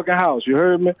motherfucking house. You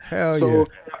heard me? Hell yeah.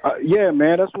 Yeah,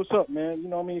 man, that's what's up, man. You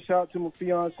know what I mean? Shout out to my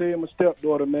fiance and my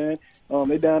stepdaughter, man.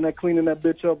 They down there cleaning that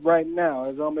bitch up right now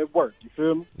as I'm at work. You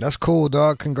feel me? That's cool,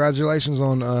 dog. Congratulations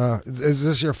on, is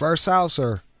this your first house,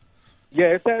 or?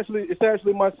 Yeah, it's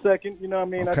actually my second. You know what I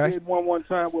mean? Okay. I did one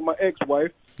time with my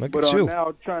ex-wife. Look but at you.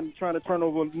 now trying to turn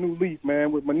over a new leaf,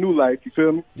 man, with my new life. You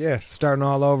feel me? Yeah, starting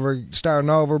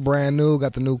over, brand new.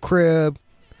 Got the new crib.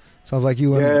 Sounds like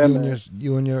you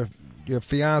and your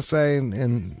fiance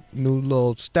and new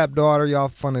little stepdaughter. Y'all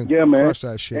fun to crush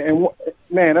that shit. And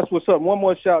man, that's what's up. One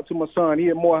more shout out to my son. He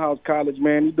at Morehouse College,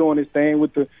 man. He doing his thing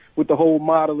with the whole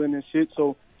modeling and shit.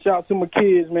 So shout out to my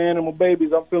kids, man, and my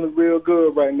babies. I'm feeling real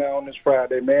good right now on this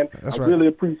Friday, man. That's I right. really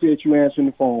appreciate you answering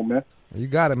the phone, man. You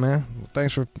got it, man. Well,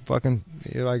 thanks for fucking,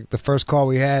 you're like the first call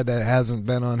we had that hasn't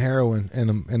been on heroin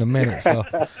in a minute. So,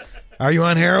 are you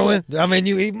on heroin? I mean,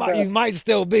 you might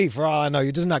still be, for all I know.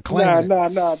 You're just not claiming it.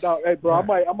 Nah. Hey, bro,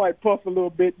 I might puff a little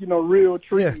bit, real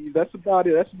trees. Yeah. That's about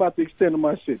it. That's about the extent of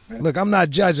my shit, man. Look, I'm not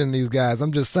judging these guys.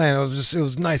 I'm just saying it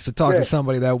was nice to talk to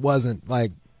somebody that wasn't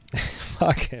like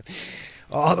fucking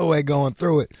all the way going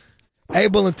through it.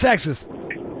 Abel in Texas.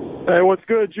 Hey, what's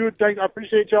good, Jude? Thanks. I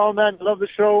appreciate y'all, man. Love the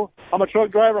show. I'm a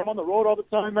truck driver. I'm on the road all the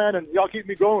time, man, and y'all keep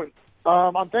me going.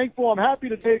 I'm thankful. I'm happy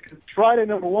today because it's Friday,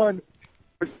 number one.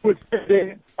 It's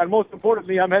day, and most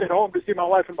importantly, I'm headed home to see my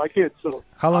wife and my kids. So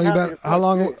How long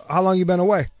you been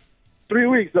away? 3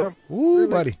 weeks, though. Ooh,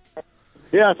 buddy.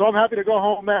 Yeah, so I'm happy to go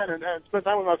home, man, and spend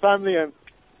time with my family. And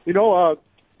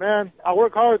man, I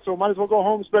work hard, so might as well go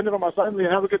home, spend it on my family,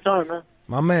 and have a good time, man.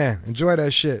 My man, enjoy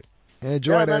that shit.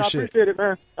 Enjoy that shit. I appreciate it,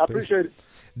 man. I appreciate it.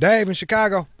 Dave in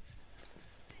Chicago.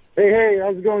 Hey,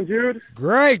 how's it going, Jude?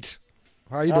 Great.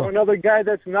 How you doing? I'm another guy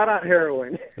that's not on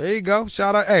heroin. There you go.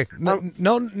 Shout out. Hey,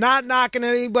 no, not knocking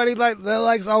anybody that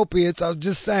likes opiates. I was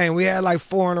just saying we had like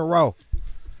 4 in a row.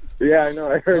 Yeah, I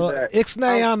know. I heard that.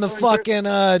 Ixnay on the fucking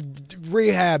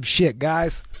rehab shit,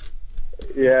 guys.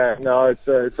 Yeah, no, it's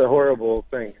a horrible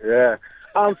thing. Yeah.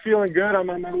 I'm feeling good. I'm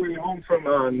on my way home from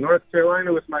North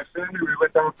Carolina with my family. We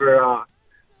went down for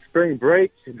spring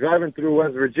break, driving through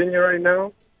West Virginia right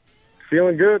now.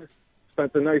 Feeling good.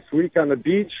 Spent a nice week on the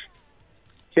beach.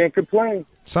 Can't complain.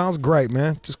 Sounds great,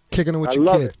 man. Just kicking it with I your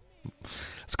love kid. it.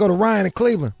 Let's go to Ryan in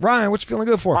Cleveland. Ryan, what you feeling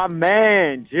good for? My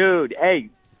man, Jude. Hey,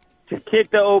 to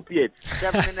kick the opiates,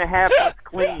 7.5 months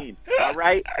clean. All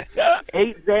right,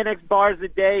 8 Xanax bars a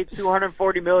day,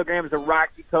 240 milligrams of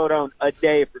roxycodone a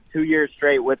day for 2 years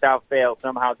straight without fail.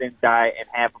 Somehow didn't die, and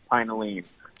half a pint of lean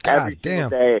every single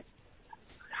day.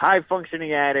 High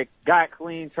functioning addict, got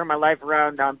clean, turned my life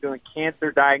around. Now I'm doing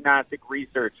cancer diagnostic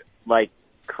research like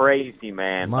crazy,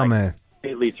 man. My man.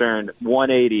 completely turned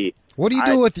 180. What do you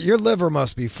do with your liver?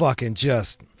 Must be fucking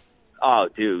just. Oh,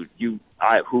 dude,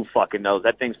 who fucking knows?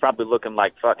 That thing's probably looking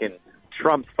like fucking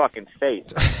Trump's fucking face.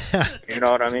 You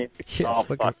know what I mean? All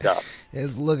fucked up.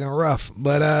 It's looking rough,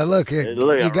 but look, It's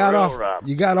looking you got real off. rough.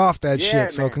 You got off that Yeah,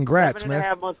 shit. So man. congrats, 7.5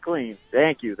 man. months clean.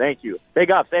 Thank you.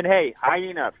 Big ups. And hey,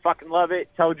 Hyena, fucking love it.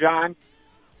 Tell John.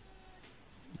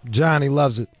 Johnny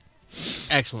loves it.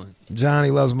 Excellent.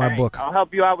 Johnny loves my Hey, book. I'll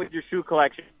help you out with your shoe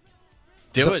collection.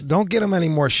 Don't get him any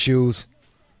more shoes.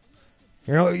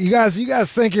 You know, you guys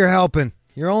think you're helping.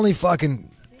 You're only fucking.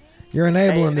 You're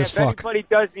enabling this if fuck. anybody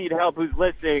does need help who's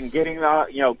listening,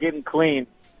 getting clean,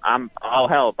 I'll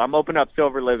help. I'm opening up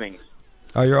Silver Livings.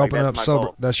 Oh, you're Like, opening that's up my sober.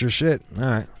 goal. That's your shit. All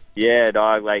right. Yeah,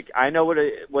 dog. Like, I know what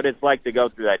it's like to go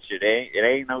through that shit. It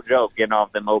ain't no joke getting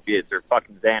off them opiates or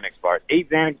fucking Xanax bars. 8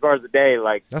 Xanax bars a day,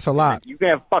 like That's a lot. You can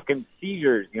have fucking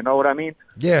seizures. You know what I mean?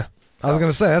 Yeah, I was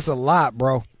gonna say that's a lot,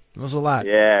 bro. That's a lot.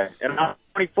 Yeah, and I'm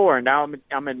 24, and now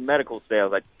I'm in medical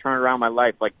sales. I turned around my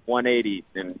life like 180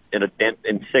 in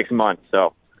 6 months.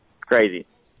 So crazy.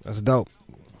 That's dope.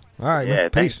 All right, Yeah, man.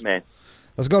 thanks, Peace. man.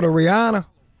 Let's go to Rihanna,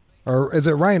 or is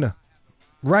it Raina?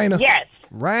 Raina. Yes.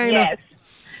 Raina. Yes.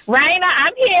 Raina,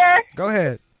 I'm here. Go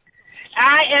ahead.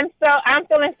 I'm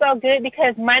feeling so good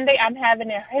because Monday I'm having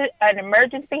an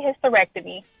emergency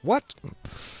hysterectomy. What?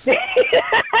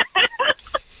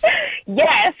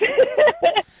 Yes.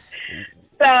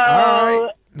 So. All right.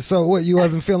 So what? You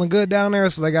wasn't feeling good down there,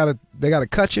 so they gotta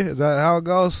cut you. Is that how it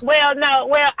goes? Well, no.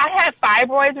 Well, I had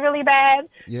fibroids really bad.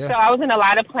 Yeah. So I was in a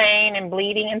lot of pain and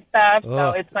bleeding and stuff. So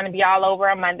Ugh. it's going to be all over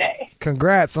on Monday.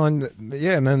 Congrats on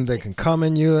and then they can come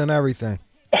in you and everything.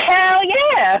 Hell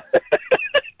yeah.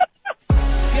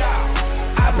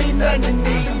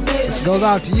 This goes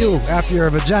out to you after your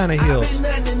vagina heals.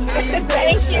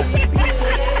 Thank you.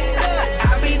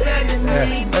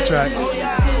 Yeah, that's right.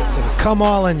 It'll come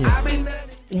all in you.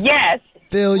 Yes.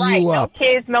 Fill right. you up. No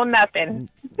kids, no nothing.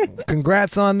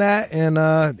 Congrats on that,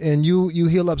 and you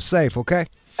heal up safe. Okay.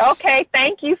 Okay.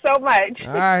 Thank you so much.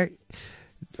 All right.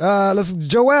 Let's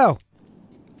Joel.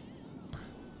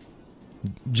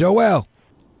 Joel.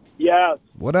 Yeah.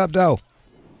 What up, though?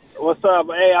 What's up?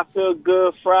 Hey, I feel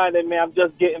good Friday, man. I'm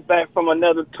just getting back from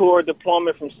another tour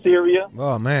deployment from Syria.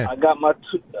 Oh man. I got my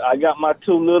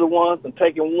two little ones. I'm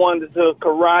taking one to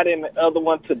karate and the other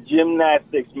one to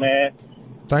gymnastics, man.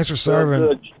 Thanks for serving.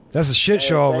 good. That's a shit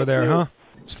show over thank there, you. huh?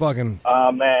 It's fucking.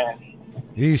 Oh man.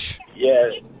 Yeesh. Yeah.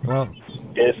 Well,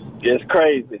 it's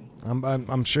crazy.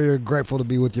 I'm sure you're grateful to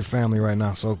be with your family right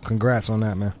now. So congrats on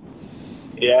that, man.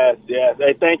 Yes.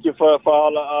 Hey, thank you for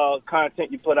all the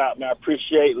content you put out, man. I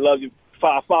appreciate, love you.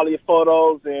 Follow your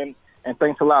photos and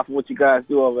thanks a lot for what you guys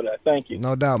do over there. Thank you.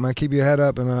 No doubt, man. Keep your head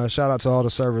up and shout out to all the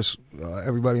service,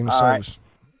 everybody in the All service.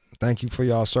 Thank you for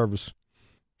y'all service.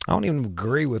 I don't even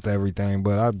agree with everything,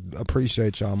 but I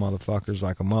appreciate y'all motherfuckers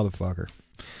like a motherfucker.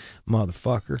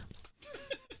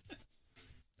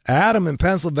 Adam in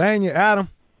Pennsylvania. Adam.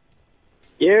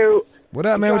 You. What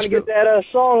up, man? Trying What to you get that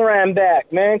song ran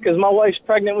back, man, because my wife's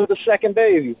pregnant with the second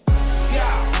baby.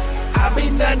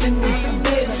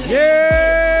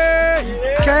 Yeah!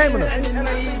 Came in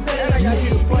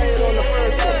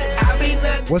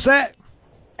What's that?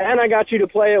 And I got you to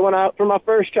play it for my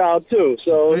first child, too.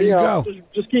 So, There you go.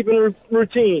 Just keeping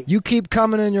routine. You keep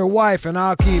coming in your wife, and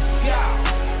I'll keep.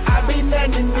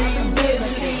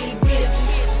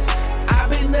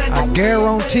 I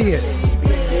guarantee it.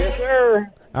 Yes,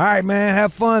 sir. All right, man.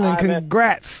 Have fun and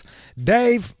congrats.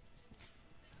 Dave.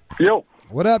 Yo.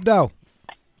 What up, though?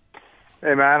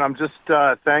 Hey, man, I'm just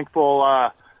thankful.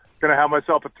 Going to have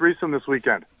myself a threesome this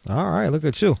weekend. All right, look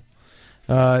at you.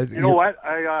 You know what?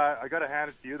 I got to hand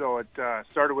it to you, though. It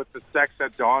started with the Sex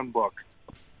at Dawn book.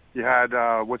 You had,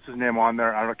 what's his name on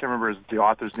there? I can't remember the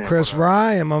author's name. Chris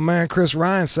Ryan, my man Chris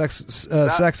Ryan, Sex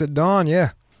at Dawn,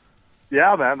 yeah.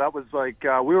 Yeah, man, that was like,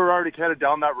 we were already headed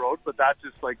down that road, but that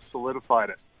just like solidified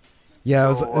it.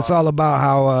 Yeah, it's all about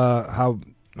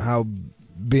how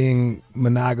being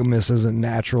monogamous isn't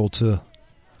natural to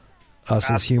us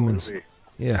as humans.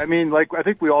 Yeah. I mean, like, I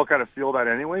think we all kind of feel that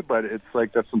anyway, but it's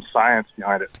like there's some science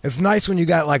behind it. It's nice when you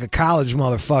got like a college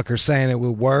motherfucker saying it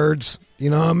with words.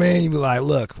 You know what I mean? You be like,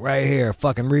 look, right here,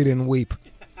 fucking read it and weep.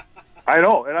 I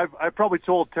know, and I've probably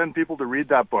told 10 people to read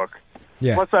that book.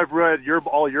 Yeah. Plus, I've read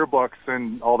all your books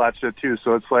and all that shit too.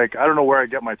 So it's like I don't know where I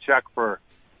get my check for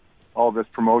all this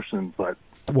promotion, but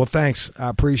well, thanks. I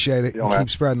appreciate it. And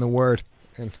keep spreading the word.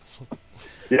 And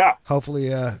yeah,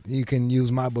 hopefully, you can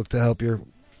use my book to help your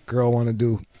girl want to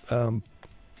do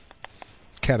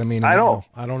ketamine. I know.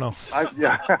 I don't know.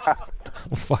 Yeah.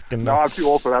 Fucking no. No, I'm too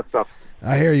old for that stuff.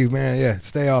 I hear you, man. Yeah,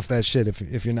 stay off that shit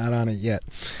if you're not on it yet.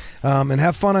 And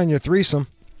have fun on your threesome.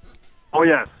 Oh,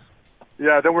 yes.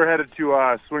 Yeah, then we're headed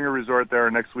to Swinger Resort there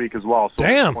next week as well. So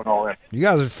Damn. we're going all in. You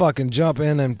guys are fucking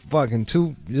jumping and fucking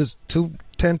two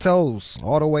 10 toes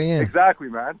all the way in. Exactly,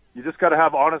 man. You just got to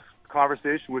have honest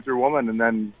conversation with your woman, and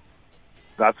then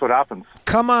that's what happens.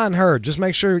 Come on her. Just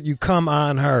make sure you come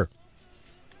on her.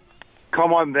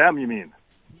 Come on them, you mean?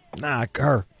 Nah,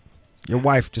 her. Your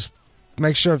wife. Just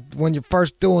make sure when you're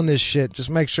first doing this shit, just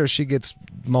make sure she gets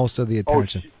most of the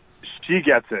attention. She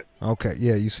gets it. Okay,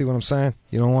 yeah, you see what I'm saying?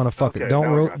 You don't want to fuck Okay, it.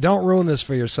 now Don't ruin this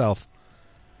for yourself.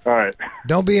 All right.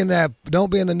 Don't be in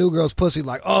the new girl's pussy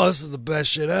like, oh, this is the best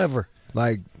shit ever.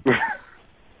 Like,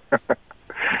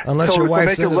 unless your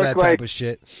wife's into that type of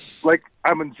shit. Like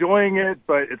I'm enjoying it,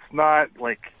 but it's not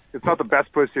the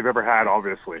best pussy I've ever had,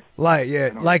 obviously. Like,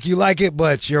 yeah, like you like it,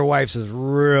 but your wife's is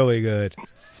really good.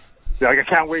 Yeah, like I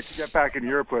can't wait to get back into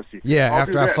your pussy. Yeah, I'll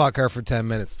after I fuck her for 10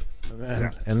 minutes.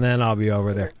 And then I'll be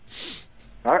over there.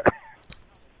 All right.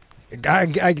 I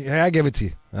give it to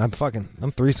you. Them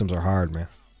threesomes are hard, man.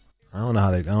 I don't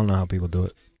know how people do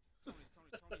it.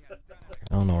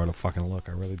 I don't know where to fucking look.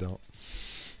 I really don't.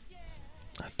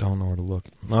 I don't know where to look.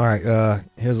 All right,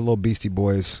 here's a little Beastie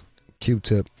Boys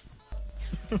Q-tip.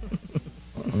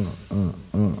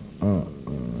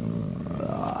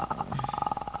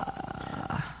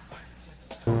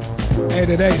 Hey,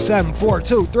 today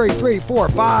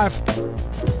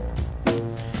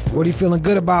 742-3345. What are you feeling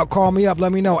good about? Call me up.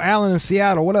 Let me know. Alan in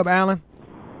Seattle. What up, Alan?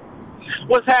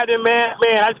 What's happening, man?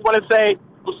 Man, I just want to say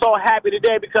I'm so happy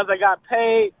today because I got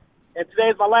paid, and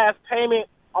today's my last payment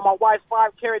on my wife's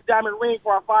 5-carat diamond ring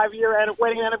for our 5-year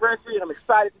wedding anniversary, and I'm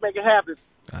excited to make it happen.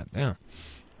 God damn.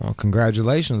 Well,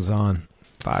 congratulations on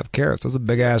 5 carats. That's a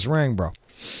big-ass ring, bro.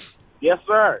 Yes,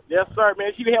 sir. Yes, sir,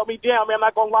 man. She held me down, man. I'm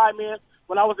not going to lie, man.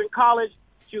 When I was in college,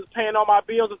 she was paying all my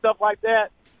bills and stuff like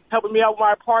that, helping me out with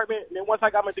my apartment. And then once I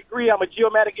got my degree, I'm a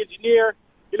geomatic engineer.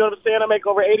 You know what I'm saying? I make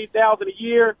over $80,000 a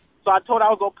year. So I told her I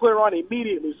was going to put her on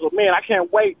immediately. So, man, I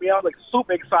can't wait, man. I'm like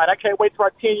super excited. I can't wait for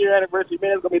our 10-year anniversary,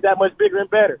 man. It's going to be that much bigger and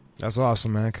better. That's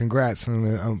awesome, man. Congrats.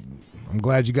 I'm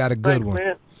glad you got a good one.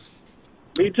 Man.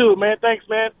 Me too, man. Thanks,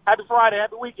 man. Happy Friday.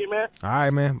 Happy weekend, man. All right,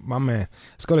 man. My man.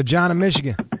 Let's go to John in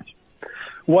Michigan.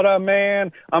 What up,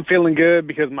 man? I'm feeling good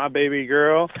because my baby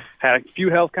girl had a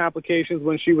few health complications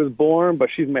when she was born, but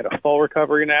she's made a full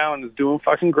recovery now and is doing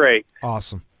fucking great.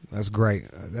 Awesome. That's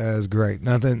great. That is great.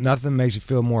 Nothing makes you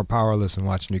feel more powerless than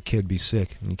watching your kid be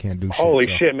sick and you can't do shit. Holy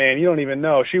shit, man. You don't even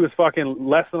know. She was fucking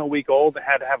less than a week old and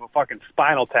had to have a fucking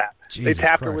spinal tap. Jesus they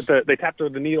tapped Christ. her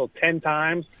with the needle 10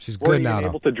 times. She's good now,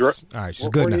 Able though. to draw. All right, she's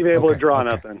good now. Weren't even able to draw okay.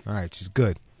 nothing. All right, she's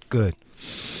good. Good.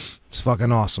 It's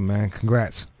fucking awesome, man.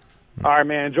 Congrats. All right,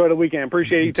 man. Enjoy the weekend.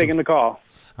 Appreciate you taking the call.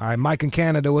 All right, Mike in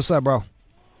Canada. What's up, bro?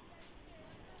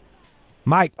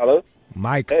 Mike. Hello?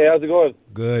 Mike. Hey, how's it going?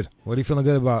 Good. What are you feeling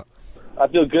good about? I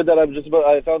feel good that I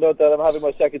found out that I'm having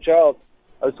my second child.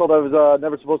 I was told I was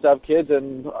never supposed to have kids,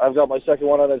 and I've got my second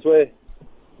one on its way.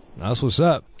 That's what's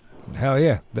up. Hell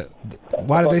yeah.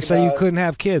 Why did they say you couldn't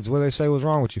have kids? What did they say was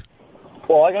wrong with you?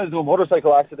 Well, I got into a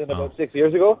motorcycle accident about 6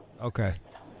 years ago. Okay.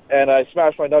 And I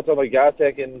smashed my nuts on my gas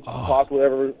tank and popped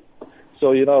whatever.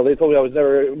 So, they told me I was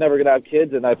never going to have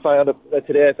kids, and I found out that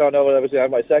today I found out I was going to have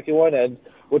my second one, and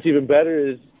what's even better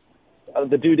is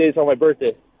the due date's on my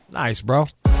birthday. Nice, bro.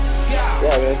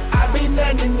 Yeah, man. I be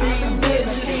nothing these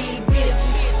bitches.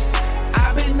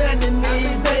 I be nothing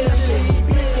these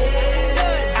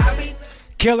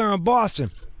bitches. Killer in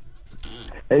Boston.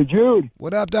 Hey, Jude.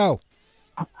 What up, though?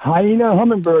 Hyena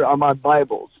hummingbird on my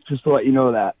Bibles, just to let you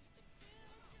know that.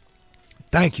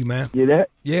 Thank you, man. You there?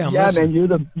 Yeah, I'm yeah, listening.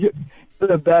 man. You're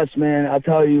the best, man. I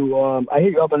tell you, I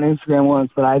hit you up on Instagram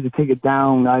once, but I had to take it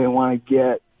down. I didn't want to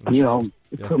get,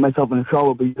 put myself in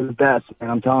trouble. But you're the best, man.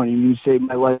 I'm telling you, you saved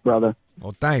my life, brother.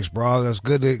 Well, thanks, bro. That's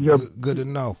good to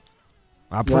know.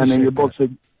 I appreciate man, that.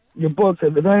 Your books.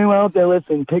 If anyone out there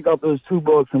listening, pick up those 2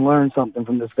 books and learn something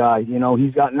from this guy.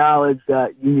 He's got knowledge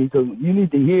that you need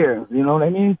to hear. You know what I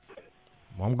mean?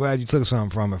 Well, I'm glad you took something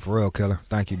from it, for real, Killer.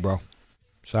 Thank you, bro.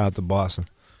 Shout out to Boston.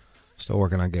 Still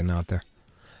working on getting out there.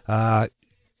 Damn.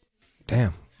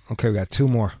 Okay, we got 2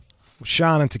 more.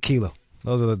 Sean and Tequila.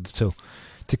 Those are the 2.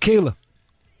 Tequila.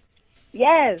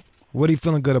 Yes. What are you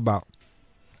feeling good about?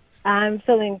 I'm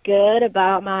feeling good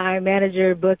about my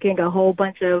manager booking a whole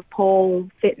bunch of pole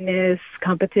fitness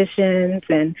competitions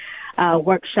and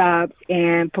workshops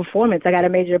and performance. I got a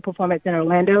major performance in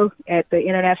Orlando at the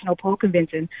International Pole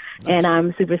Convention, and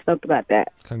I'm super stoked about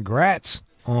that. Congrats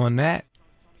on that.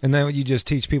 And then you just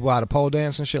teach people how to pole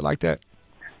dance and shit like that?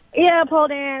 Yeah, pole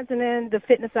dance and then the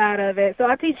fitness side of it. So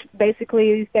I teach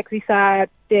basically sexy side,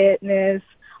 fitness,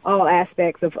 all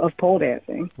aspects of pole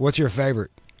dancing. What's your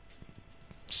favorite?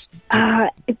 To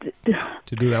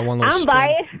do that one little I'm spin.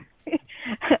 biased.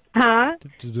 Huh?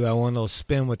 To do that one little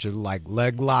spin with your like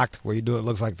leg locked, where you do it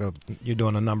looks like you're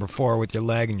doing a number 4 with your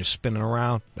leg and you're spinning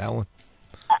around. That one.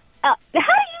 How do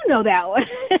you know that one?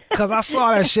 Because I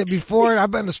saw that shit before.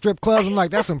 I've been to strip clubs. I'm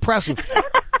like, that's impressive.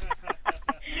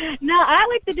 No, I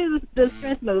like to do the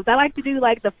strength moves. I like to do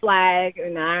like the flag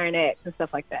and the Iron X and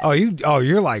stuff like that. Oh,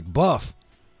 you're like buff.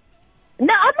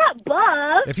 No, I'm not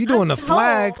buff. If you're doing the tall.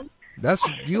 flag, that's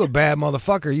you a bad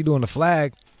motherfucker. You doing the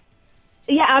flag?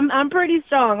 Yeah, I'm pretty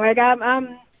strong. Like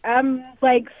I'm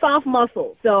like soft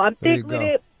muscle, so I'm thick with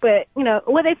it. But you know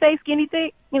what they say, skinny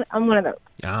thick. You know, I'm one of those.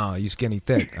 Oh, you skinny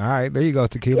thick. All right, there you go,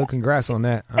 Tequila. Congrats on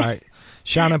that. All right,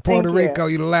 Sean in Puerto Rico,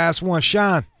 you the last one,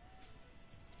 Sean.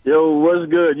 Yo, what's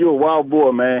good? You a wild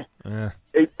boy, man. Yeah.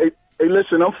 Hey,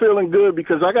 listen, I'm feeling good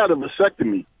because I got a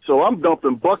vasectomy. So I'm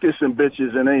dumping buckets and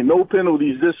bitches and ain't no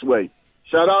penalties this way.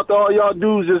 Shout out to all y'all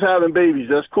dudes just having babies.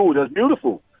 That's cool. That's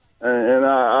beautiful. And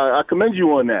I commend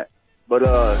you on that. But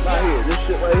not here. This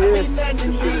shit right here, this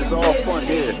shit is all fun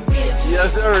here.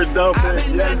 Yes, sir,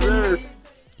 dumping. Yes, sir.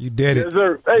 You did it. Yes,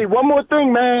 sir. Hey, one more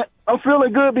thing, man. I'm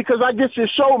feeling good because I get your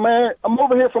show, man. I'm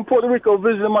over here from Puerto Rico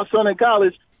visiting my son in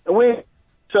college, and we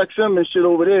text him and shit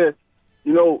over there,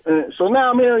 you know. And so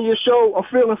now I'm hearing your show. I'm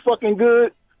feeling fucking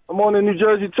good. I'm on the New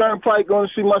Jersey Turnpike going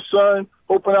to see my son,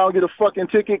 hoping I'll get a fucking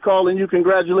ticket, calling you,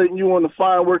 congratulating you on the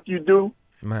fine work you do.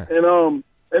 Man.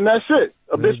 And that's it.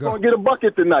 A bitch gonna get a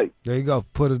bucket tonight. There you go.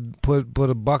 Put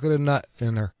a bucket of nut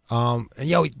in her. And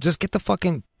yo, just get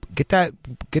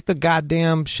the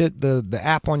goddamn shit, the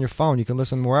app on your phone. You can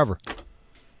listen wherever.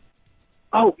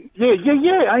 Oh, yeah.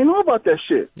 I know about that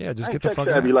shit. Yeah, just I get the ain't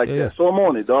fucking tech savvy like yeah. that, so I'm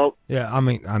on it, dog. Yeah, I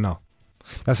mean, I know.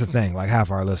 That's the thing. Like,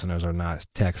 half our listeners are not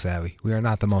tech savvy. We are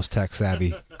not the most tech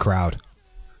savvy crowd.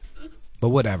 But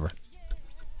whatever.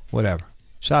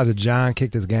 Shout out to John,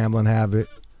 kicked his gambling habit.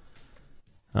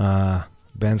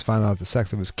 Ben's finding out the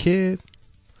sex of his kid.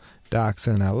 Doc's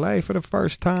in LA for the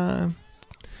first time.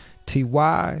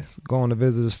 T.Y.'s going to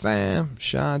visit his fam.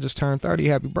 Sean just turned 30.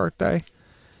 Happy birthday.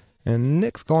 And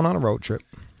Nick's going on a road trip.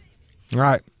 All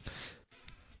right.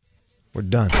 We're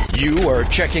done. You are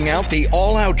checking out the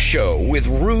All Out Show with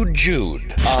Rude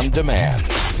Jude on demand.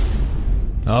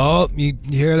 Oh, you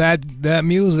hear that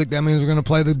music? That means we're going to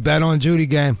play the Bet on Judie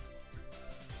game.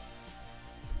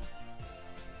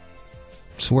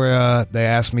 It's where they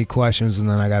ask me questions and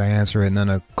then I got to answer it, and then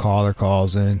a caller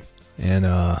calls in and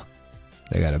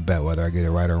they got to bet whether I get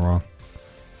it right or wrong.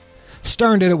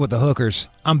 Stern did it with the hookers.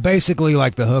 I'm basically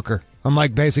like the hooker. I'm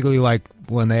like basically like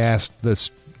when they ask the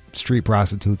street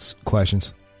prostitutes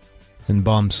questions and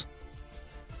bums.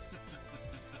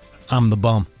 I'm the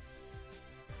bum.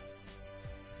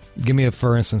 Give me a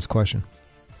for instance question.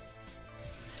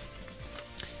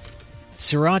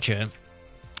 Sriracha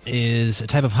is a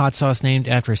type of hot sauce named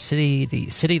after a city.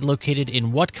 The city located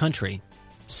in what country?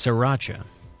 Sriracha.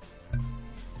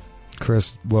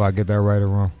 Chris, will I get that right or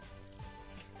wrong?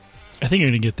 I think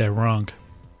you're going to get that wrong.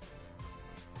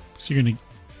 So you're going to...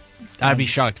 I'd be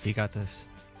shocked if you got this.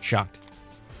 Shocked.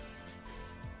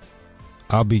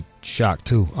 I'll be shocked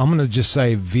too. I'm going to just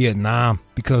say Vietnam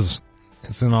because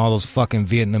it's in all those fucking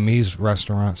Vietnamese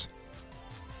restaurants.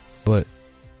 But,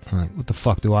 what the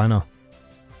fuck do I know?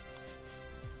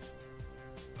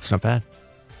 It's not bad.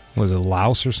 Was it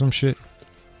Laos or some shit?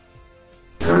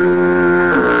 It's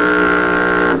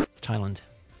Thailand.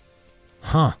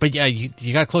 Huh. But yeah, you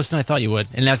got closer than I thought you would.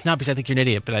 And that's not because I think you're an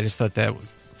idiot, but I just thought that...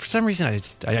 For some reason, I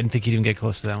didn't think you'd even get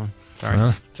close to that one. Sorry.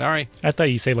 Huh? Sorry. I thought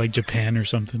you say like Japan or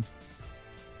something.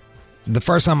 The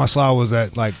first time I saw it was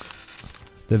at like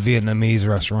the Vietnamese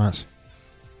restaurants.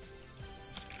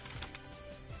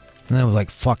 And then it was like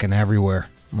fucking everywhere.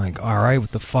 I'm like, all right,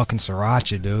 with the fucking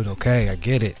sriracha, dude. Okay, I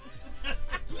get it.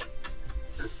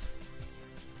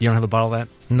 You don't have a bottle of that?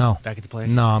 No. Back at the place?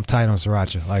 No, I'm tight on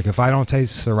sriracha. Like, if I don't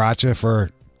taste sriracha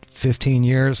for 15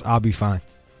 years, I'll be fine.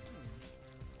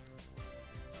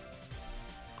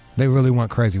 They really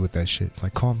went crazy with that shit. It's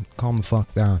like, calm the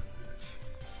fuck down.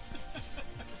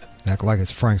 Act like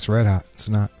it's Frank's Red Hot. It's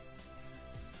not.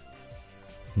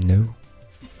 No.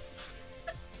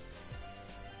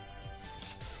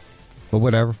 But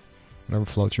whatever. Whatever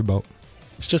floats your boat.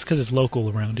 It's just because it's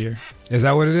local around here. Is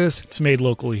that what it is? It's made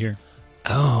locally here.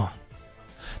 Oh.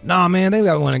 Nah, man, they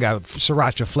got one that got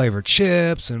sriracha flavored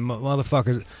chips and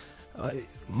motherfuckers.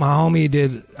 My homie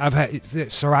did. I've had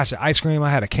sriracha ice cream. I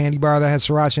had a candy bar that had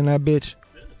sriracha in that bitch.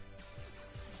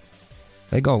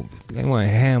 They went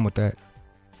ham with that.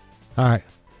 All right.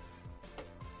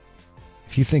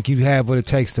 If you think you have what it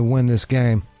takes to win this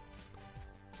game,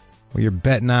 or you're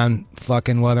betting on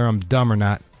fucking whether I'm dumb or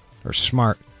not, or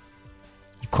smart,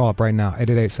 you call up right now.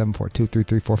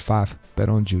 888-742-3345. Bet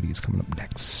on Judy is coming up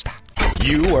next.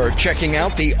 You are checking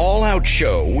out the All Out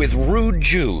Show with Rude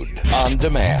Jude on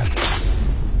demand.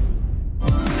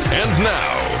 And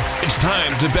now, it's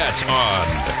time to bet on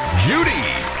Judy.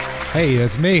 Hey,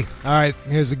 that's me. All right,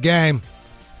 here's the game.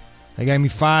 They gave me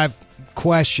 5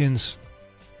 questions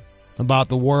about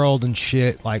the world and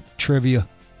shit, like trivia.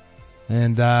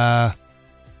 And I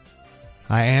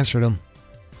answered them.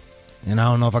 And I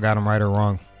don't know if I got them right or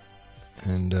wrong.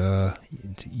 And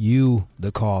you,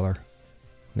 the caller,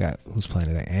 who's playing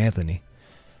today? Anthony.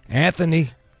 Anthony,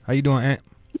 how you doing, Ant?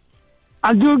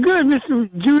 I'm doing good, Mr.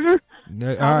 Juder. All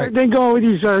right. Everything going with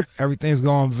you, sir? Everything's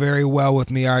going very well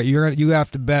with me. All right, you have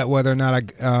to bet whether or not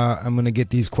I'm going to get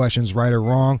these questions right or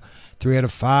wrong. 3 out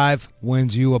of 5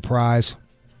 wins you a prize.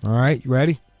 All right, you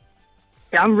ready?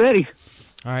 Yeah, I'm ready.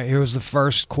 All right, here's the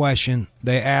first question.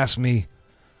 They asked me,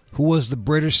 who was the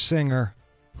British singer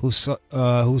whose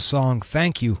song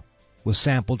 "Thank You" was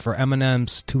sampled for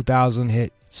Eminem's 2000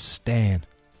 hit "Stan"?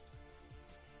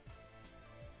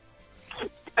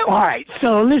 All right,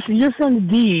 so listen, you're from the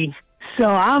D, so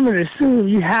I'm gonna assume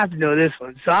you have to know this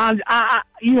one. So I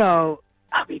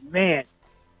man,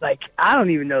 like I don't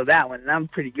even know that one, and I'm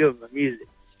pretty good with my music.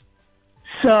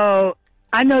 So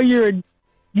I know you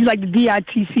like the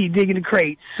DITC, digging the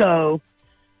crate. So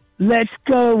let's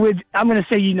go with, I'm gonna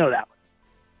say you know that one.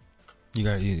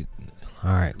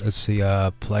 All right, let's see.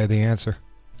 Play the answer.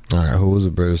 All right, who was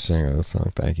the British singer of the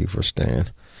song "Thank You for Stan"?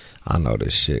 I know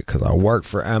this shit because I work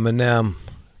for Eminem.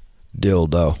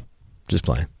 Dildo. Just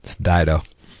playing. It's Dido.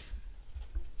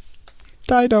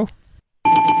 Dido,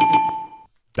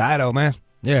 man.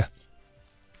 Yeah.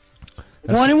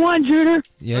 1-1, Juder.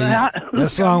 Yeah, that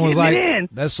song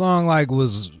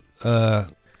was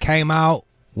came out,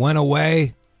 went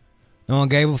away. No one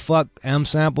gave a fuck. M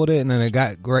sampled it, and then it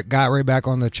got right back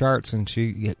on the charts, and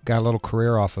she got a little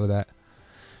career off of that.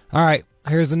 All right,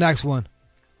 here's the next one.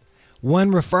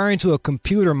 When referring to a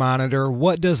computer monitor,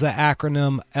 what does the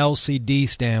acronym LCD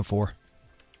stand for?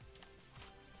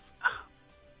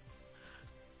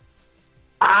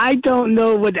 I don't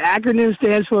know what the acronym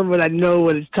stands for, but I know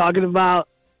what it's talking about.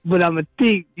 But I'm going to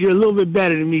think you're a little bit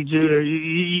better than me, Judah.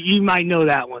 You might know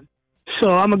that one.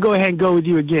 So I'm going to go ahead and go with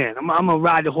you again. I'm going to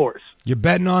ride the horse. You're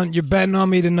betting on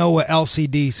me to know what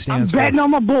LCD stands for. I'm betting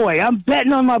on my boy. I'm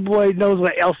betting on my boy knows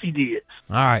what LCD is.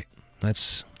 All right.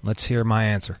 Let's hear my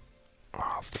answer.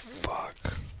 Oh, fuck.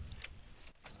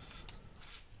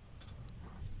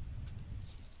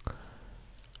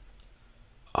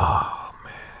 Oh,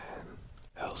 man.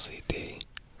 LCD.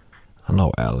 I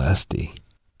know LSD.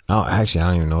 I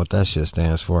don't even know what that shit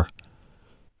stands for.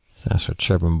 It stands for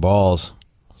tripping balls.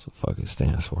 That's what the fuck it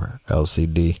stands for.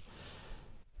 LCD.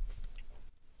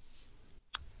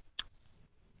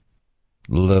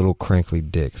 Little crinkly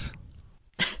dicks.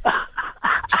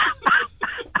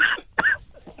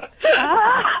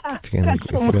 If you're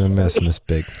gonna miss Miss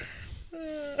Big.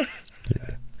 Yeah.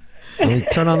 Let me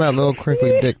turn on that little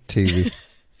crinkly dick TV.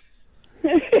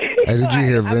 Hey, did you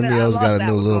hear Venmo's got a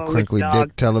new little crinkly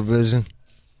dick television?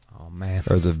 Oh man.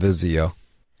 Or the Vizio.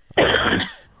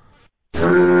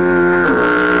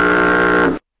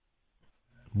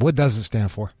 What does it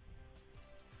stand for?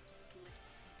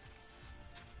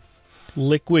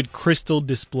 Liquid crystal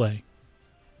display.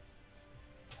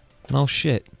 No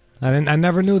shit. I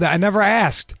never knew that. I never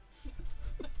asked.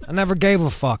 I never gave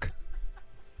a fuck.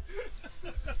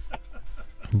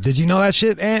 Did you know that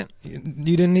shit, Ant?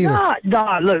 You didn't either.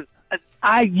 Nah, look,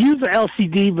 I use an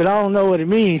LCD, but I don't know what it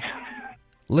means.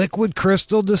 Liquid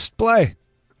crystal display.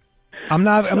 I'm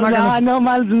not gonna. I know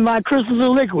my crystals are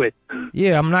liquid.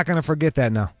 Yeah, I'm not gonna forget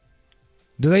that now.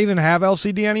 Do they even have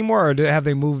LCD anymore, or have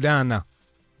they moved on now?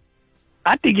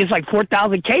 I think it's like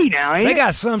 4,000K now, ain't it? They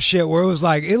got some shit where it was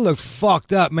like, it looked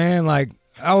fucked up, man. Like,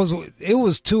 it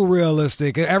was too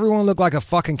realistic. Everyone looked like a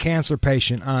fucking cancer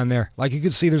patient on there. Like, you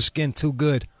could see their skin too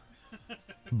good.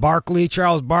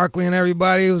 Charles Barkley and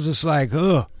everybody, it was just like,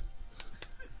 ugh.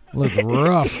 Looked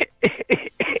rough.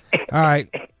 All right.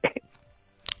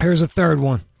 Here's a third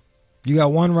one. You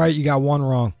got one right, you got one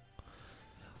wrong.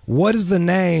 What is the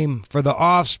name for the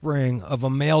offspring of a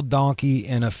male donkey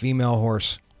and a female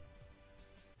horse?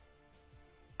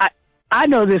 I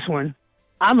know this one.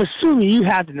 I'm assuming you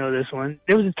have to know this one.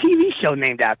 There was a TV show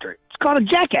named after it. It's called a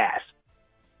Jackass.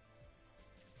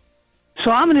 So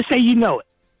I'm going to say you know it.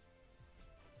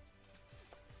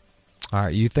 All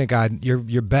right, you think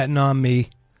you're betting on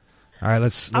me. All right,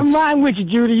 let's I'm riding with you,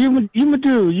 Judy. You my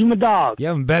dude. You my dog. You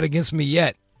haven't bet against me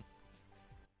yet.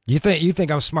 You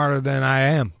think I'm smarter than I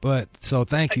am, but so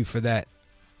thank you for that.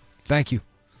 Thank you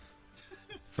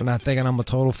for not thinking I'm a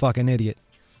total fucking idiot.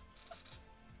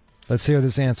 Let's hear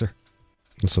this answer.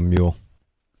 It's a mule.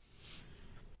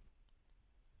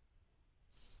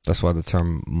 That's why the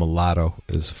term mulatto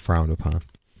is frowned upon.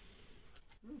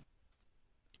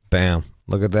 Bam.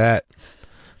 Look at that.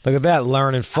 Look at that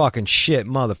learning fucking shit,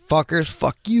 motherfuckers.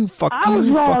 Fuck you, fuck I was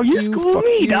you, wrong. fuck You're you, cool fuck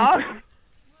me, you. dog.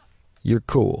 You're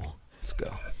cool. Let's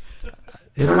go.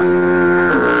 You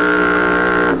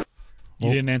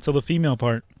didn't answer the female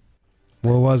part.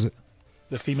 What was it?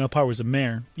 The female part was a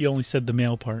mare. You only said the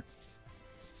male part.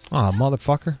 Oh,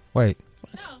 motherfucker. Wait.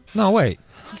 No, wait.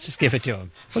 Let's just give it to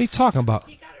him. What are you talking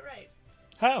about?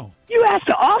 How? You asked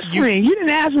the offspring. You didn't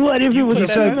ask what if it was a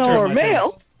female or a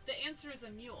male. The answer is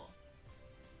a mule.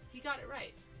 He got it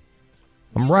right.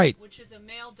 I'm right. Which is a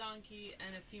male donkey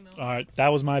and a female. All right, that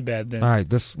was my bad then. All right,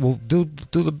 we'll do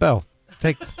the bell.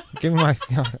 Give me my.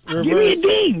 Give me a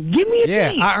ding. Give me a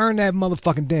ding. Yeah, I earned that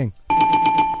motherfucking ding.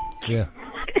 Yeah.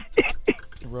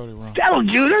 You wrote it wrong. That'll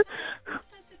Judah.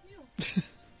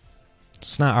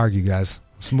 Let's not argue, guys.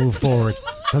 Let's move forward.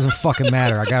 Doesn't fucking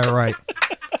matter. I got it right.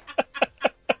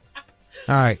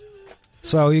 All right.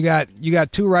 So you got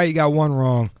 2 right. You got 1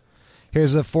 wrong.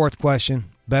 Here's the 4th question.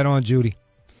 Bet on Judy.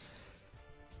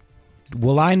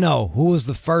 Will I know who was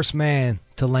the first man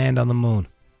to land on the moon?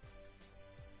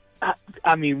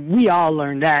 I mean, we all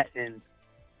learned that,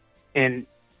 and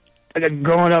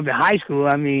growing up in high school.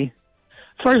 I mean,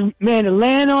 first man to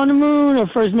land on the moon or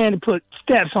first man to put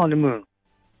steps on the moon?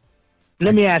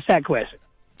 Let me ask that question.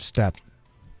 Step.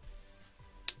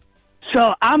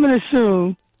 So I'm going to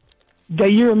assume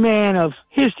that you're a man of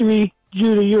history,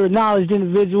 Judah. You're a knowledgeable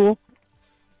individual.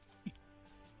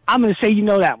 I'm going to say you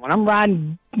know that one. I'm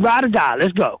riding ride or die.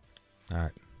 Let's go. All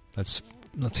right. Let's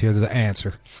hear the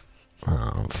answer.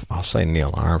 I'll say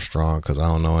Neil Armstrong because I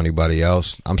don't know anybody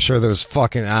else. I'm sure there's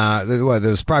fucking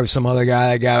there's probably some other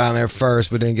guy that got on there first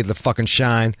but didn't get the fucking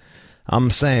shine. I'm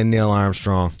saying Neil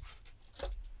Armstrong.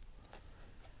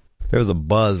 There was a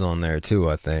Buzz on there too,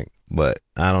 I think, but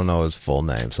I don't know his full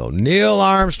name. So Neil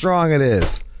Armstrong it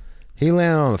is. He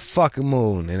landed on the fucking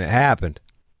moon and it happened.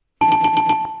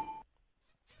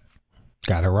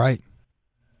 Got it right.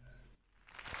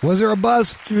 Was there a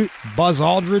Buzz? Buzz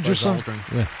Aldridge or Buzz something?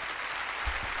 Aldrin. Yeah.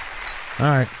 All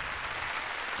right.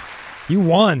 You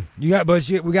won. We got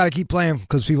to keep playing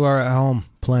because people are at home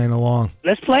playing along.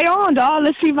 Let's play on, dog.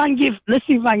 Let's see if I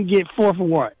can get 4 for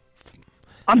 1.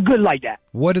 I'm good like that.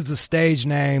 What is the stage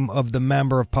name of the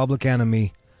member of Public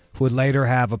Enemy who would later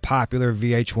have a popular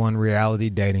VH1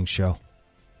 reality dating show?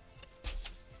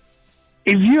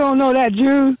 If you don't know that,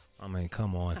 Jude, I mean,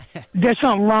 come on. There's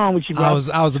something wrong with you, bro. I was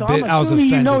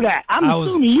offended. You know that. I'm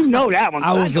assuming you know that one.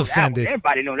 I was offended.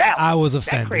 Everybody know that one. I was That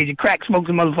offended. crazy crack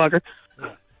smoking motherfucker.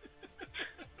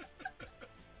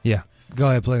 Yeah. Go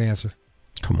ahead, play the answer.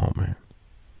 Come on, man.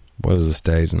 What is the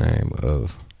stage name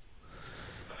of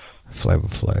Flavor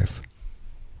Flav?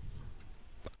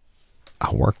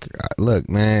 Look,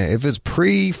 man, if it's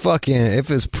pre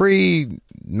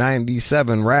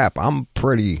 97 rap, I'm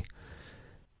pretty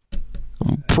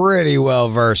well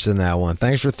versed in that one.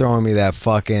 Thanks for throwing me that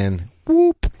fucking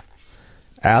whoop.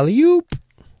 Alley-oop.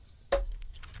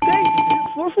 Thanks.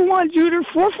 4 for 1, Judah.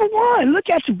 4 for 1. Look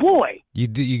at your boy.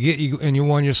 You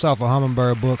won yourself a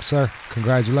Hummingbird book, sir.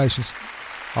 Congratulations.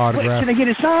 Autograph. Wait, can I get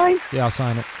it signed? Yeah, I'll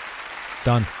sign it.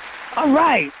 Done. All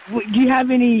right. Do you have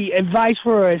any advice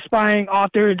for an aspiring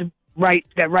author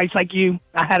that writes like you?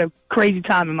 I had a crazy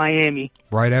time in Miami.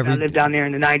 I lived down there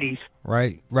in the 90s.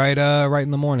 Right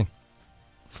in the morning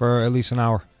for at least an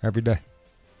hour every day.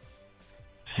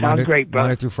 Sounds great, bro.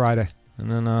 Monday through Friday.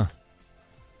 And then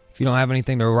if you don't have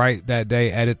anything to write that day,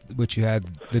 edit what you had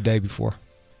the day before.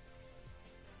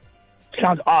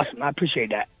 Sounds awesome. I appreciate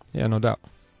that. Yeah, no doubt.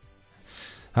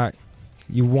 All right.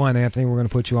 You won, Anthony. We're going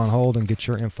to put you on hold and get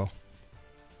your info.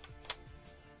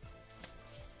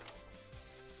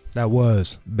 That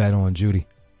was Bet on Judy.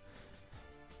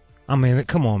 I mean,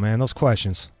 come on, man. Those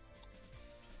questions.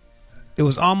 It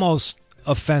was almost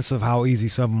offensive how easy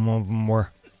some of them were.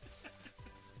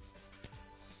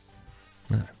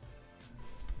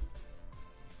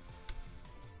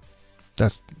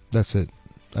 That's it.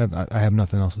 I have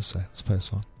nothing else to say. Let's play a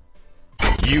song.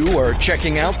 You are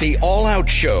checking out the All Out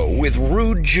Show with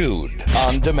Rude Jude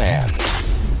on demand.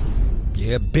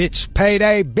 Yeah, bitch.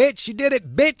 Payday, bitch. You did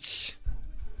it, bitch.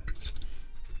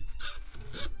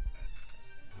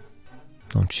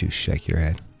 Don't you shake your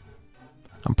head.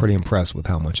 I'm pretty impressed with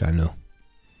how much I know.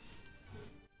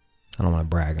 I don't want to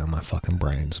brag on my fucking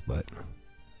brains, but...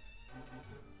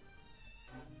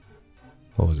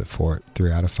 What was it?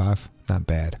 3 out of 5? Not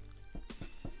bad.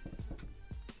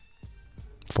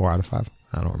 4 out of 5?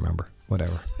 I don't remember.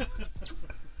 Whatever.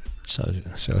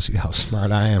 Shows you how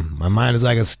smart I am. My mind is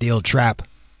like a steel trap.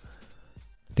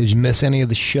 Did you miss any of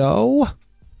the show?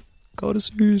 Go to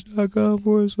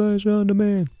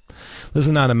Sirius.com/on-demand.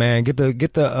 Listen on demand. Get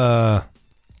the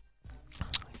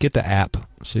app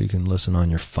so you can listen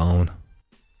on your phone.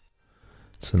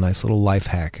 It's a nice little life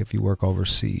hack if you work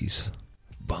overseas.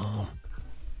 Boom.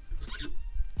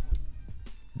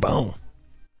 Boom.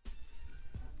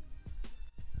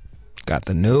 Got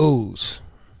the news.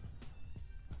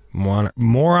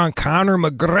 More on Conor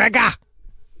McGregor.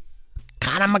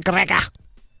 Conor McGregor.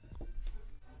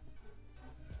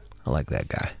 I like that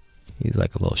guy. He's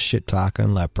like a little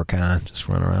shit-talking leprechaun. Just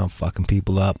running around fucking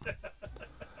people up.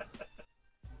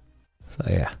 So,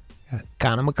 yeah.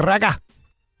 Conor McGregor.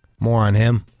 More on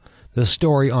him. The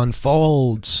story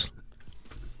unfolds.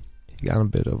 He got a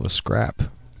bit of a scrap.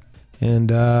 And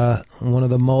one of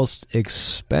the most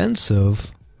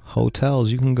expensive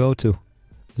hotels you can go to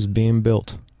is being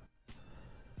built.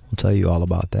 We'll tell you all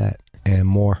about that and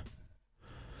more.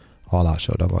 All Out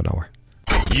Show. Don't go nowhere.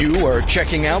 You are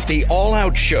checking out the All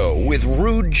Out Show with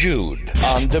Rude Jude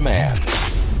on demand.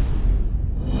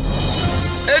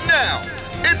 And now,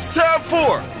 it's time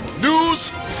for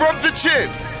News from the Chin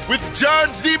with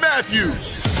John C.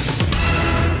 Matthews.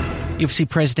 UFC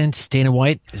President Dana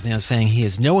White is now saying he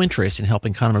has no interest in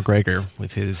helping Conor McGregor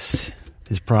with his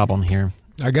problem here.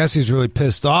 I guess he's really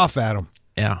pissed off at him.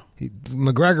 Yeah.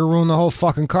 McGregor ruined the whole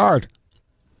fucking card.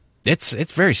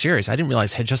 It's very serious. I didn't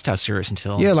realize just how serious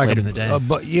until like later in the day.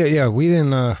 But we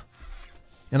didn't.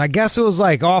 And I guess it was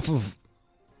like off of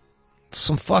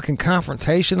some fucking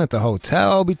confrontation at the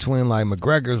hotel between like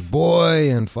McGregor's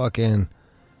boy and fucking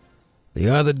the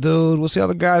other dude. What's the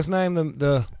other guy's name?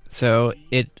 So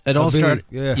it all Khabib, started.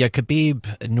 yeah. Khabib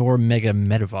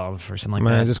Nurmagomedov or something like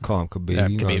that. Man, just call him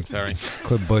Khabib. Khabib, sorry.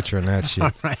 Quit butchering that shit.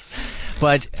 All right.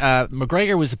 But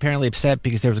McGregor was apparently upset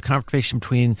because there was a confrontation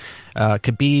between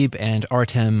Khabib and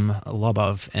Artem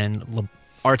Lobov, and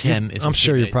Artem is. I'm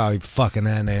sure teammate. you're probably fucking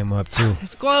that name up too.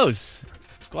 It's close.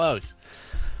 It's close.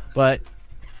 But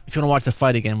if you want to watch the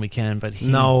fight again, we can. But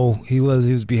he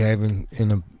was behaving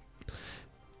in a.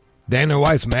 Dana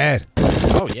White's mad.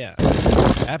 Oh yeah,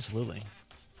 absolutely.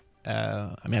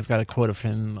 I've got a quote of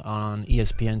him on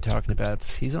ESPN talking about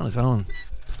he's on his own.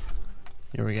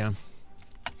 Here we go.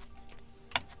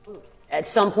 At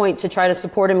some point to try to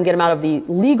support him and get him out of the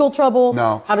legal trouble?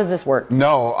 No. How does this work?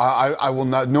 No, I will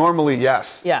not. Normally,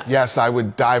 yes. Yeah. Yes, I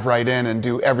would dive right in and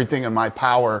do everything in my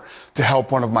power to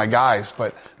help one of my guys,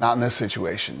 but not in this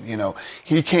situation. You know,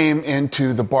 he came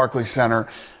into the Barclays Center,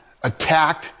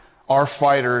 attacked our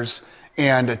fighters,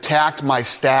 and attacked my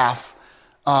staff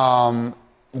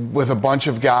with a bunch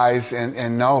of guys,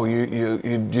 and no,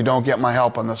 you don't get my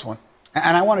help on this one.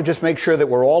 And I want to just make sure that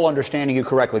we're all understanding you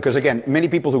correctly, because, again, many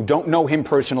people who don't know him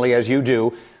personally as you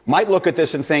do might look at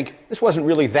this and think this wasn't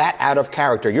really that out of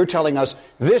character. You're telling us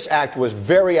this act was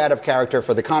very out of character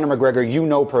for the Conor McGregor you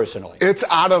know personally. It's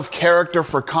out of character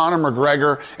for Conor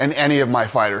McGregor and any of my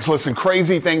fighters. Listen,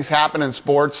 crazy things happen in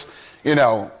sports. You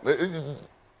know,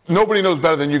 nobody knows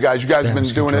better than you guys. You guys have been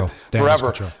doing it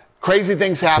forever. Crazy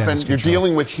things happen. You're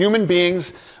dealing with human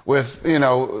beings, with,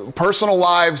 personal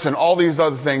lives and all these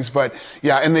other things. But,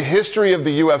 yeah, in the history of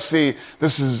the UFC,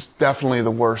 this is definitely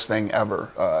the worst thing ever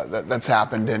that's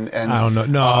happened. And I don't know.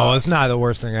 No, it's not the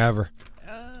worst thing ever.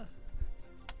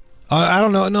 I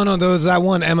don't know. No, there was that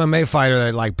one MMA fighter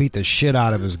that, like, beat the shit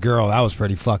out of his girl. That was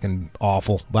pretty fucking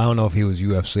awful. But I don't know if he was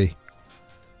UFC.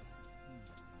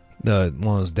 The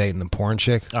one who was dating the porn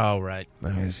chick. Oh, right.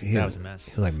 That was a mess.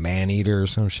 He was like Man-Eater or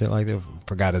some shit like that.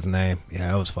 Forgot his name.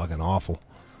 Yeah, it was fucking awful.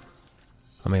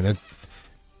 I mean,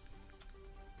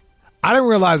 I didn't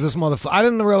realize I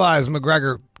didn't realize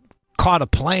McGregor caught a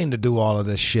plane to do all of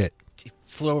this shit. He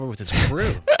flew over with his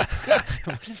crew.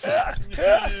 What is that?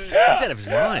 He's out of his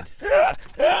mind.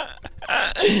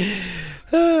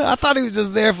 I thought he was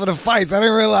just there for the fights. I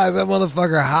didn't realize that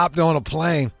motherfucker hopped on a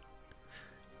plane.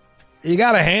 You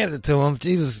gotta hand it to him.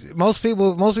 Jesus, most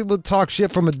people talk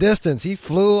shit from a distance. He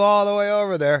flew all the way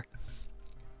over there.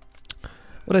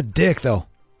 What a dick, though.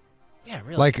 Yeah,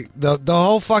 really. Like the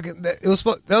whole fucking that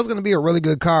was gonna be a really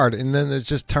good card, and then it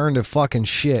just turned to fucking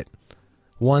shit.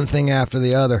 One thing after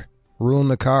the other, ruined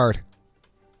the card.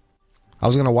 I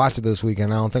was gonna watch it this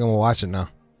weekend. I don't think I'm gonna watch it now.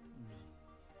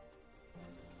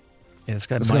 Yeah, it's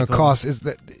gonna cost. Is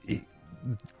that?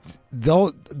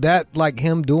 Though that like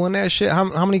him doing that shit,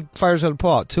 how many fighters had to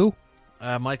pull out? 2?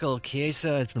 Michael Chiesa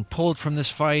has been pulled from this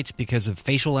fight because of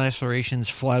facial lacerations.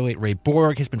 Flyweight Ray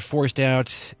Borg has been forced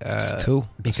out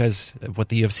because of what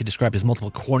the UFC described as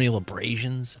multiple corneal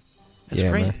abrasions. That's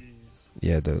crazy. Man.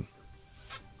 Yeah, dude.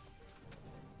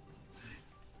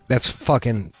 That's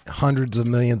fucking hundreds of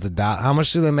millions of dollars. How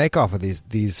much do they make off of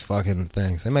these fucking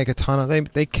things? They make a ton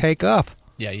of. They cake up.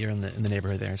 Yeah, you're in the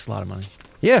neighborhood there. It's a lot of money.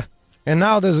 Yeah, and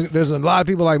now there's a lot of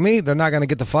people like me. They're not going to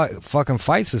get the fucking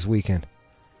fights this weekend.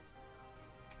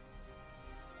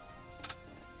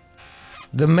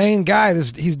 The main guy,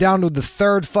 he's down to the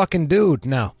third fucking dude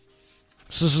now.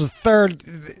 So this is the third.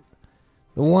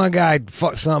 The one guy,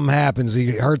 something happens.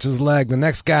 He hurts his leg. The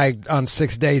next guy on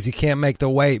 6 days, he can't make the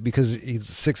weight because he's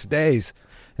 6 days.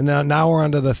 And now we're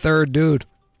on to the third dude.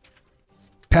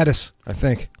 Pettis, I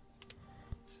think.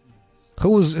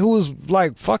 Who was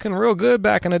like fucking real good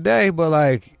back in the day, but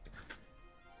like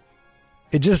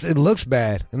it looks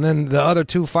bad. And then the other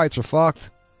two fights are fucked.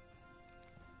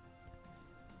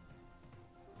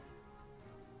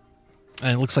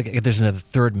 And it looks like there's another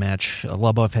third match.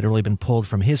 Lubov had already been pulled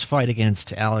from his fight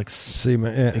against Alex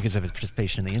Seaman, yeah, because of his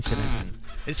participation in the incident.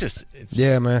 It's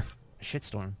yeah, man, a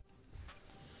shitstorm.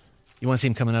 You want to see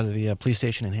him coming out of the police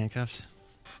station in handcuffs?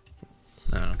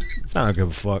 No, I don't give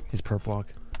a fuck. His perp walk.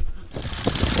 Hey,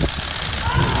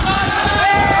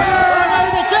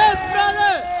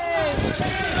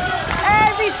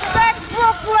 respect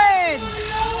Brooklyn!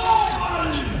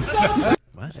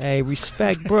 What? Hey,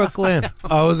 respect Brooklyn.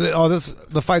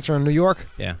 The fights are in New York?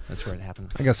 Yeah, that's where it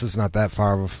happened. I guess it's not that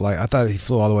far of a flight. I thought he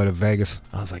flew all the way to Vegas.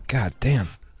 I was like, God damn.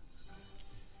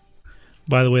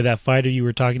 By the way, that fighter you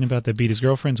were talking about that beat his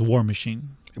girlfriend's War Machine.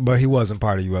 But he wasn't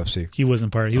part of UFC. He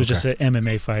wasn't part of it. He was just an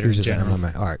MMA fighter. He was just in an general.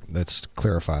 MMA. All right, let's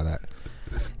clarify that.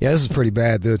 Yeah, this is pretty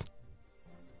bad, dude.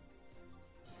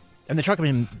 And they're talking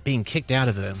about him being kicked out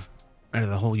of the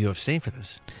whole UFC for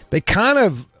this. They kind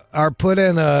of are put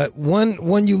in a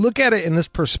when you look at it in this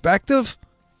perspective,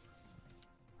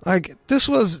 like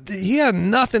he had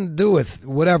nothing to do with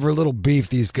whatever little beef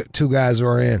these two guys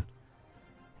were in.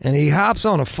 And he hops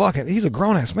on he's a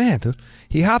grown ass man, dude.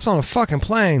 He hops on a fucking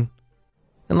plane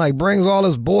and like brings all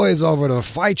his boys over to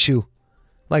fight you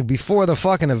like before the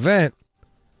fucking event.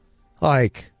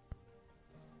 Like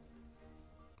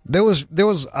there was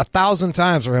 1,000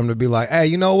 times for him to be like, hey,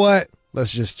 you know what?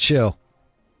 Let's just chill.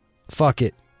 Fuck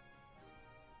it.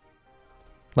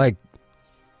 Like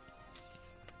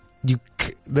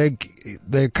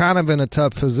they're kind of in a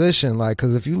tough position, like,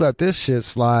 because if you let this shit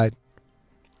slide,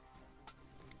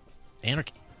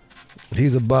 anarchy.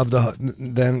 He's above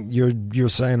then you're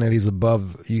saying that he's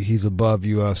above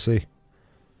UFC,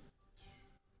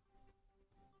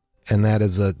 and that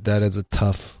is a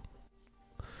tough.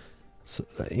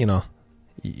 You know,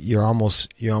 you're almost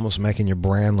making your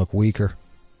brand look weaker.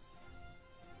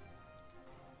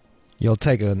 You'll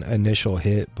take an initial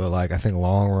hit, but like I think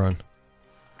long run,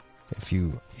 if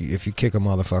you kick a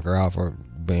motherfucker out for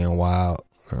being wild,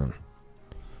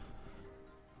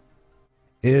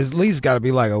 it at least got to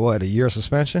be like a year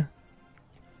suspension.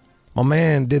 My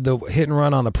man did the hit and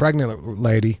run on the pregnant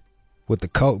lady with the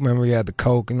coke. Remember, he had the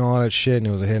coke and all that shit, and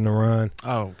it was a hit and run.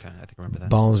 Oh, okay, I think I remember that.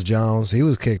 Bones Jones, he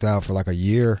was kicked out for like a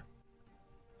year.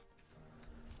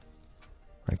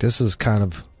 Like this is kind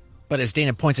of. But as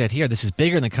Dana points out here, this is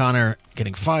bigger than Conor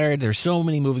getting fired. There's so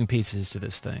many moving pieces to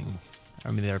this thing.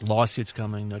 I mean, there are lawsuits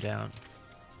coming, no doubt.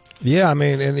 Yeah, I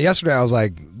mean, and yesterday I was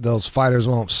like, those fighters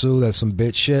won't sue. That's some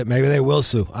bitch shit. Maybe they will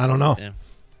sue. I don't know. Yeah.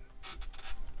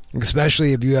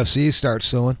 Especially if UFC starts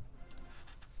suing.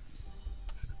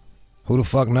 Who the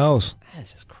fuck knows?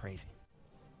 That's just crazy.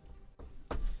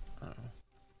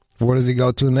 Where does he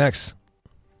go to next?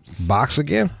 Box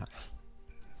again?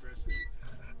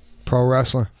 Pro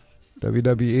wrestling.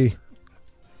 WWE.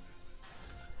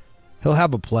 He'll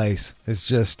have a place. It's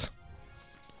just,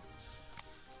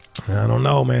 I don't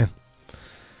know, man.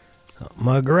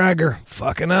 McGregor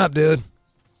fucking up, dude.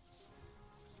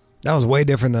 That was way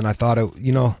different than I thought it.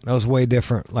 That was way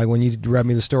different. Like when you read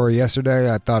me the story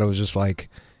yesterday, I thought it was just like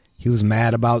he was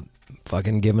mad about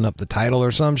fucking giving up the title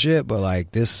or some shit. But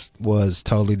like this was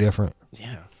totally different.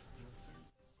 Yeah.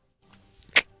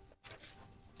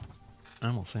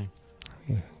 I'm all saying.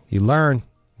 You learn.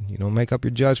 You don't make up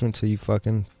your judgment till you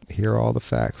fucking hear all the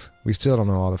facts. We still don't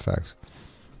know all the facts.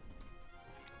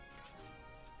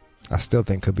 I still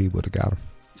think Khabib would have got him.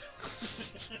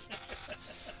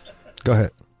 Go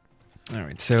ahead. All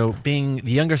right. So being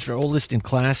the youngest or oldest in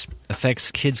class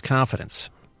affects kids' confidence.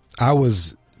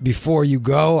 Before you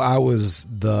go, I was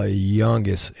the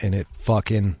youngest and it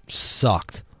fucking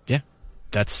sucked. Yeah.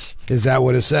 Is that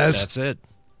what it says? That's it.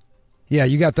 Yeah,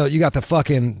 you got the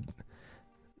fucking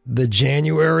the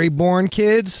January born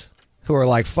kids who are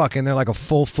like fucking, they're like a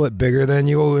full foot bigger than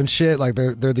you and shit. Like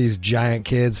they're these giant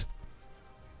kids.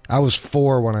 I was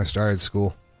 4 when I started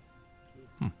school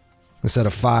instead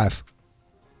of 5.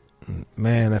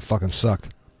 Man, that fucking sucked.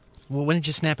 Well, when did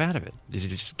you snap out of it? Did you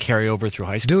just carry over through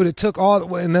high school? Dude, it took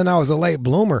all, and then I was a late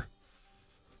bloomer.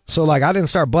 So like I didn't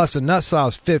start busting nuts till I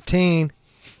was 15.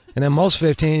 And then most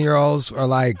 15-year-olds are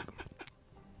like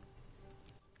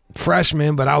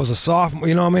freshmen, but I was a sophomore.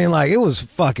 You know what I mean? Like it was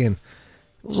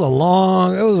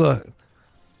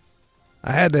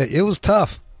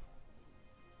tough.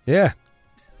 Yeah.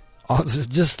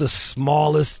 Just the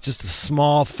smallest, just a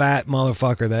small fat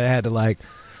motherfucker that had to like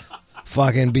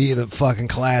fucking be the fucking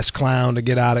class clown to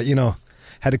get out of,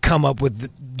 had to come up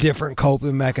with different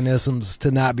coping mechanisms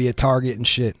to not be a target and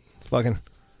shit. Fucking.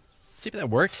 See if that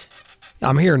worked.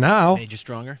 I'm here now. Made you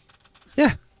stronger.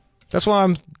 Yeah. That's why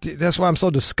I'm so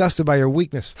disgusted by your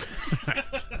weakness.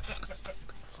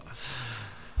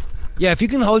 Yeah, if you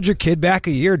can hold your kid back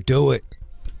a year, do it.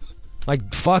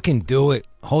 Like, fucking do it.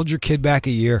 Hold your kid back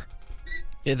a year.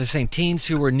 Yeah, they're saying teens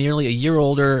who were nearly a year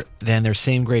older than their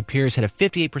same grade peers had a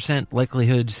 58%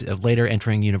 likelihood of later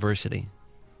entering university.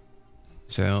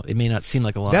 So it may not seem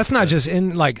like a lot. That's not just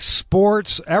in, like,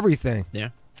 sports, everything. Yeah.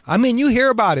 I mean, you hear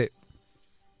about it.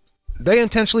 They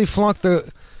intentionally flunk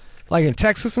like in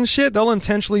Texas and shit, they'll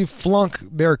intentionally flunk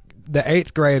the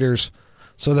 8th graders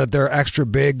so that they're extra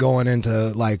big going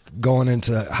into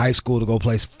high school to go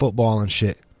play football and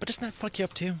shit. But doesn't that fuck you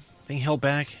up too? Being held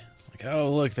back? Like,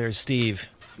 oh, look, there's Steve.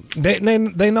 They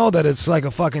know that it's like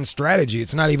a fucking strategy.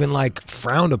 It's not even like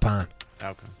frowned upon.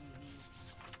 Okay.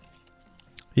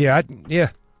 Yeah.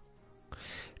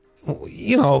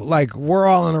 Like we're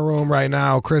all in a room right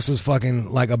now. Chris is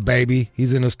fucking like a baby.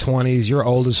 He's in his 20s. You're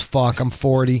old as fuck. I'm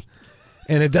 40.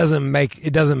 And it doesn't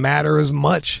matter as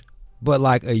much, but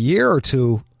like a year or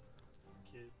two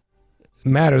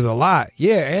matters a lot.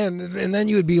 Yeah, and then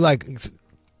you would be like,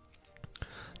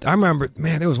 I remember,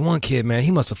 man, there was one kid, man,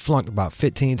 he must have flunked about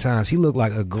 15 times. He looked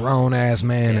like a grown-ass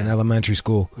man in elementary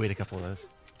school. We had a couple of those.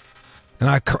 And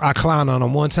I clowned on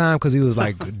him one time because he was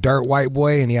like dirt white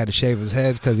boy and he had to shave his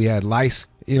head because he had lice.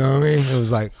 You know what I mean? It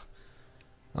was like,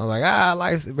 I was like,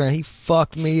 lice, man, he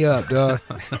fucked me up, dog.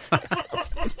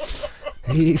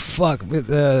 He fucked with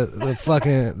the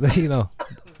fucking,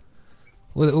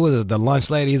 what was it, the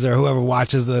lunch ladies or whoever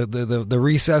watches the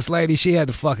recess lady. She had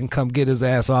to fucking come get his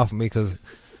ass off of me because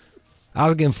I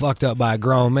was getting fucked up by a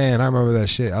grown man. I remember that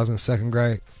shit. I was in 2nd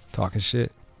grade talking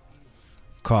shit.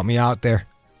 Caught me out there.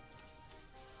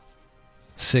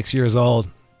 6 years old,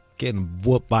 getting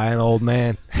whooped by an old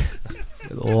man.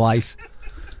 Lice.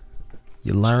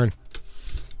 You learn.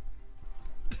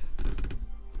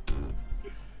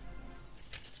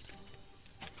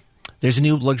 There's a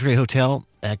new luxury hotel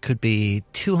that could be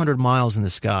 200 miles in the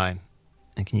sky.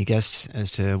 And can you guess as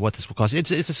to what this will cost?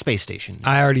 It's a space station.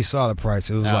 I already saw the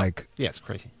price. It was like... Yeah, it's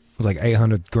crazy. It was like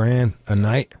 $800,000 a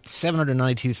night.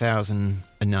 $792,000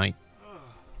 a night.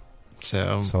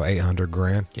 So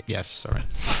 $800,000. Yes, all right.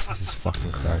 Jesus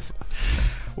fucking Christ.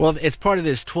 Well, it's part of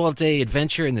this 12-day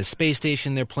adventure in the space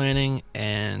station they're planning,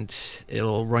 and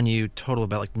it'll run you total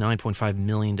about like $9.5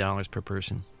 million per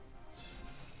person.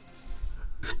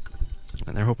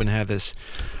 And they're hoping to have this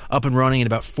up and running in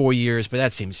about 4 years, but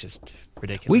that seems just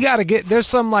ridiculous. We got to get, there's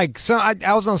some I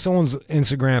was on someone's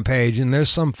Instagram page, and there's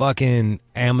some fucking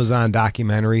Amazon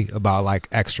documentary about like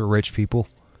extra rich people.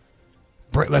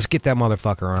 Let's get that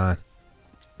motherfucker on.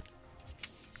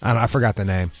 I forgot the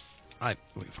name.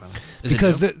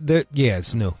 Because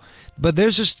it's new. But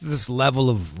there's just this level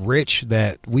of rich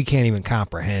that we can't even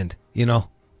comprehend,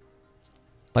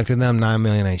 Like to them, $9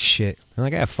 million ain't shit. I'm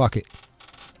like, fuck it.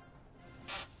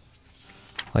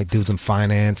 Like dudes in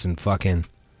finance and fucking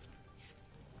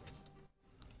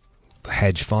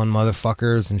hedge fund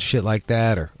motherfuckers and shit like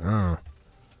that, or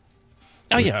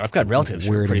Oh yeah, I've got relatives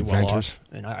who are weird pretty well inventors. off,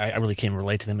 and I really can't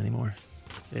relate to them anymore.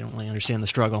 They don't really understand the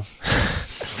struggle.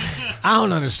 I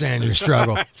don't understand your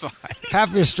struggle.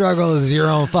 Half your struggle is your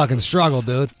own fucking struggle,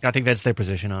 dude. I think that's their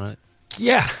position on it.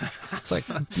 Yeah. It's like,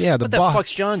 yeah, what the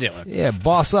fuck's John doing? Yeah,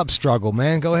 boss up struggle,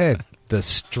 man. Go ahead. The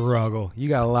struggle. You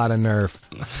got a lot of nerve.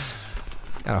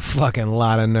 Got a fucking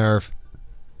lot of nerve.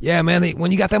 Yeah, man,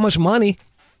 when you got that much money,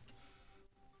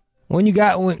 when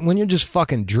you're just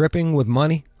fucking dripping with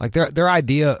money, like their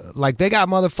idea, like they got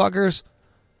motherfuckers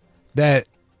that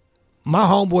my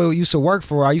homeboy used to work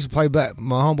for. I used to play back.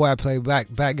 My homeboy I played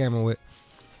backgammon with.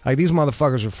 Like these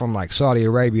motherfuckers were from like Saudi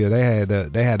Arabia. They had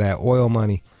that oil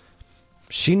money.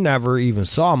 She never even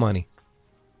saw money.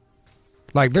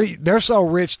 Like they're so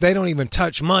rich they don't even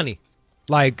touch money.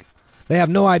 Like they have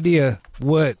no idea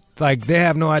what Like, they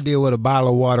have no idea what a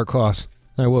bottle of water costs.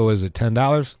 Like, what was it,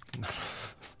 $10?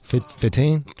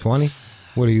 15? 20?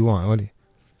 What do you want?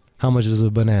 How much is a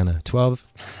banana? $12?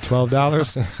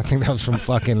 I think that was from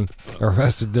fucking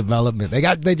Arrested Development.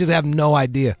 They just have no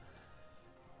idea.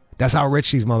 That's how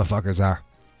rich these motherfuckers are.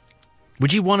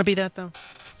 Would you want to be that, though?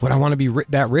 Would I want to be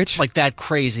that rich? Like that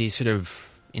crazy, sort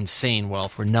of insane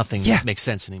wealth where nothing makes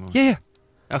sense anymore. Yeah.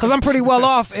 Because I'm pretty well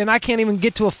off, and I can't even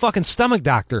get to a fucking stomach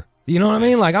doctor. You know what I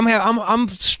mean? Like, I'm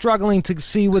struggling to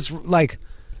see what's, like,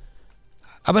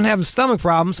 I've been having stomach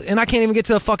problems, and I can't even get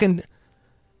to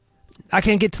I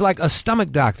can't get to, like, a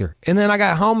stomach doctor. And then I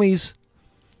got homies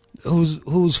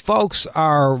whose folks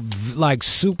are, like,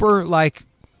 super, like,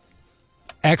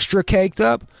 extra caked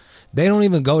up. They don't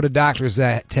even go to doctors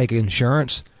that take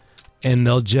insurance, and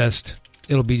it'll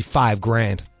be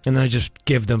 $5,000, and they'll just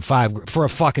give them $5,000 for a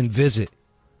fucking visit.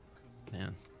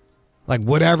 Man. Like,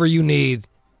 whatever you need,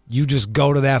 you just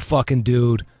go to that fucking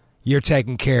dude. You're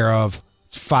taken care of.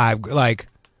 $5,000. Like,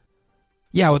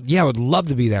 I would love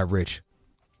to be that rich.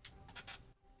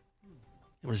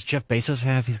 What does Jeff Bezos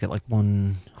have? He's got like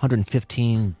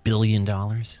 $115 billion.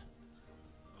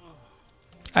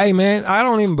 Hey, man, I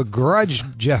don't even begrudge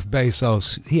Jeff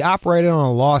Bezos. He operated on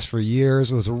a loss for years.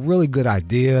 It was a really good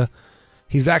idea.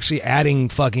 He's actually adding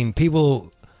fucking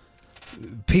people.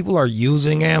 People are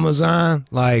using Amazon.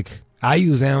 Like, I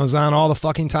use Amazon all the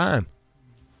fucking time.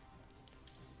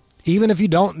 Even if you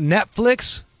don't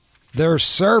Netflix, their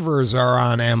servers are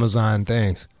on Amazon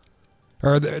things.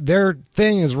 Or their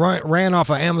thing is ran off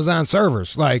of Amazon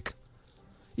servers. Like,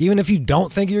 even if you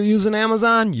don't think you're using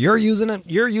Amazon, you're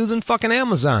using fucking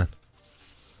Amazon.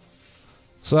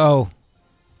 So,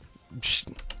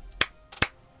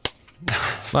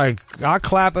 like, I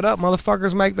clap it up.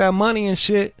 Motherfuckers make that money and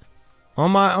shit. On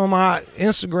my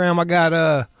Instagram, I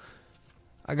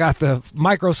got the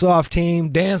Microsoft team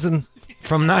dancing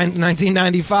from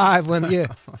 1995 when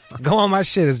go on my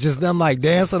shit. It's just them like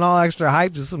dancing all extra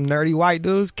hype. Just some nerdy white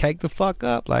dudes cake the fuck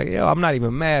up. Like, yo, I'm not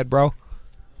even mad, bro.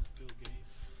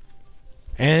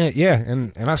 And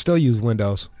and I still use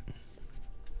Windows.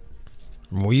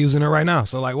 We're using it right now.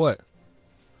 So like, what?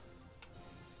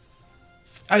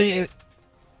 I mean,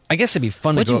 I guess it'd be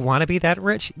fun to go. Would you want to be that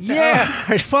rich?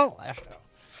 Yeah. Well,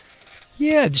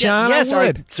 yeah, John. Yes, I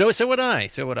would. So would I.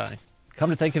 So would I. Come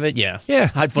to think of it, yeah.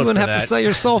 Yeah, I'd vote you wouldn't for have that. to sell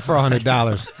your soul for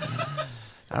 $100.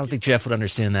 I don't think Jeff would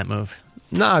understand that move.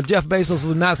 Nah, Jeff Bezos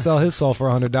would not sell his soul for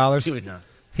 $100. He would not.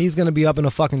 He's going to be up in a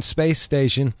fucking space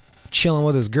station, chilling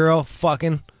with his girl,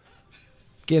 fucking,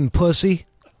 getting pussy.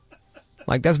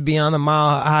 Like, that's beyond the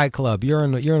Mile High Club. You're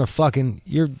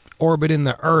orbiting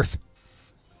the Earth.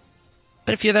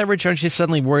 But if you're that rich, aren't you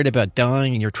suddenly worried about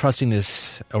dying and you're trusting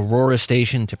this Aurora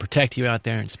station to protect you out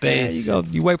there in space? Yeah,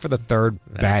 you wait for the third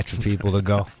batch of people to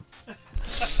go.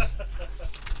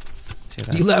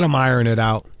 You let them iron it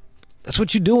out. That's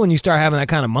what you do when you start having that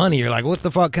kind of money. You're like, what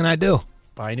the fuck can I do?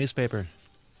 Buy a newspaper.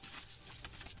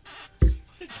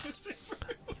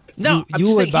 No,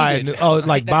 you would buy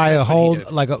a whole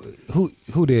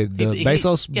who did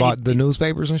Bezos bought the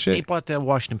newspapers and shit. He bought the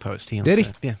Washington Post. Did he?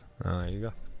 Yeah. Oh, there you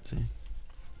go. See,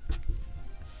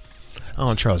 I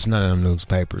don't trust none of them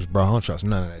newspapers, bro. I don't trust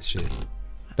none of that shit.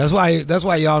 That's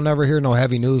why y'all never hear no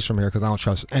heavy news from here, because I don't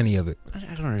trust any of it. I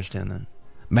don't understand that.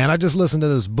 Man, I just listened to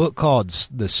this book called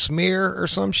The Smear or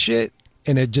some shit,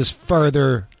 and it just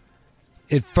further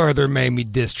made me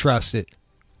distrust it.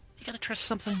 You gotta trust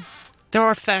something. There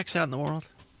are facts out in the world.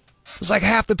 It's like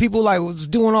half the people like was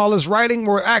doing all this writing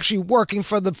were actually working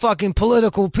for the fucking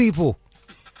political people.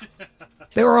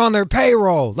 They were on their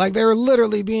payroll. Like, they were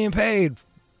literally being paid.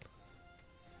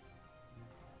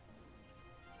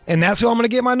 And that's who I'm going to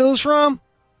get my news from?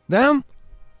 Them?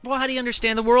 Well, how do you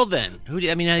understand the world then?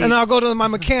 And I'll go to my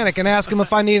mechanic and ask him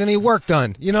if I need any work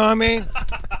done. You know what I mean?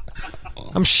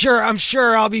 I'm sure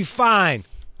I'll be fine.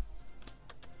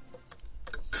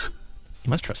 You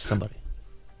must trust somebody.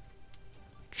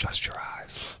 Trust your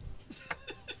eyes.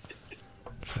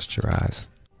 Trust your eyes.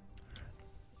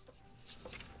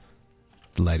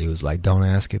 The lady was like, don't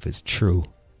ask if it's true.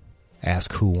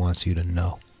 Ask who wants you to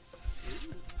know.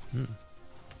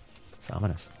 It's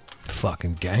ominous.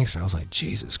 Fucking gangster. I was like,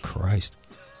 Jesus Christ.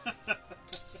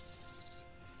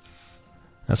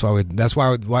 That's why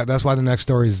the next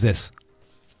story is this.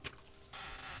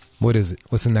 What is it?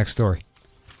 What's the next story?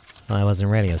 Well, I wasn't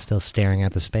ready. I was still staring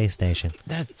at the space station.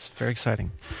 That's very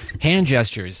exciting. Hand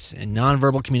gestures and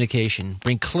nonverbal communication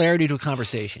bring clarity to a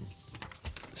conversation.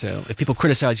 So if people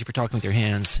criticize you for talking with your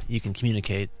hands, you can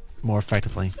communicate more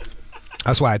effectively.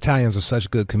 That's why Italians are such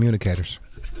good communicators.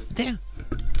 Yeah.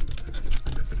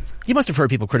 You must have heard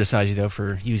people criticize you though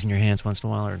for using your hands once in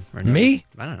a while, or no? Me?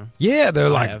 I don't know. Yeah, they're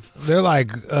like,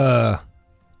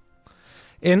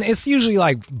 and it's usually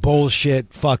like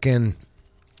bullshit fucking.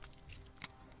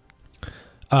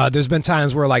 There's been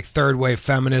times where like third wave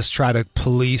feminists try to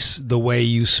police the way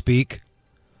you speak.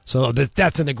 So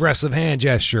that's an aggressive hand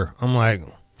gesture. I'm like,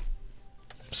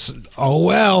 oh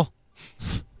well,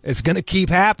 it's going to keep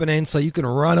happening so you can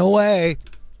run away.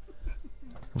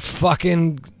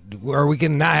 Fucking, or we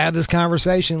can not have this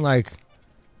conversation. Like,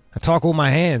 I talk with my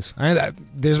hands.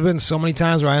 There's been so many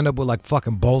times where I end up with like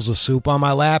fucking bowls of soup on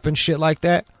my lap and shit like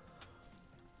that.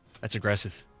 That's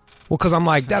aggressive. Well, because I'm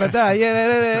like,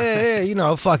 yeah, you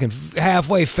know, fucking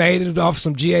halfway faded off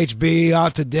some GHB,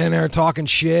 out to dinner, talking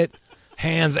shit,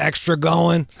 hands extra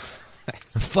going,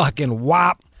 fucking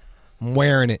whop. I'm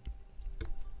wearing it.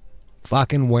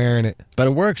 Fucking wearing it. But it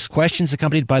works. Questions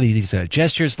accompanied by these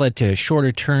gestures led to a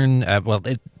shorter turn.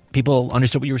 People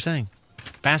understood what you were saying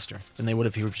faster than they would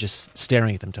if you were just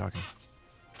staring at them talking.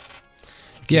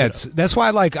 Yeah, that's why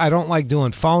I don't like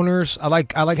doing phoners. I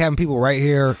like having people right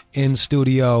here in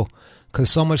studio because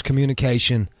so much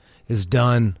communication is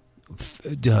done.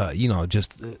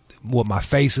 Just what my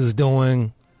face is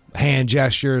doing, hand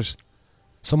gestures.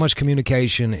 So much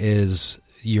communication is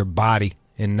your body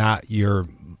and not your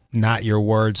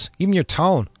words, even your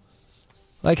tone.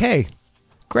 Like, hey,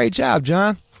 great job,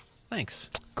 John. Thanks.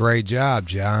 Great job,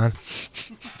 John.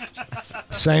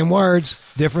 Same words,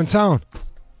 different tone.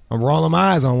 I'm rolling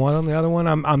my eyes on one of them. The other one,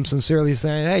 I'm sincerely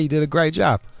saying, hey, you did a great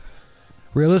job.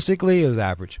 Realistically, it was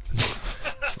average.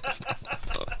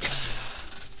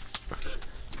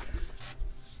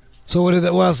 So what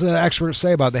else do the experts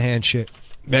say about the hand shit?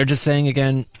 They're just saying,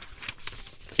 again,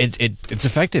 it's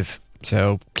effective.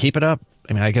 So keep it up.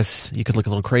 I mean, I guess you could look a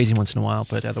little crazy once in a while,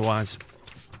 but otherwise,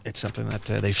 it's something that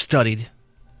they've studied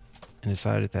and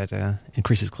decided that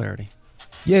increases clarity.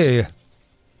 Yeah.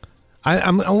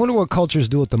 I wonder what cultures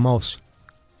do it the most.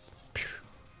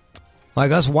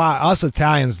 Like us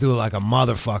Italians do it like a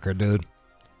motherfucker, dude.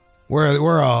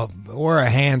 We're a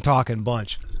hand talking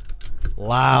bunch,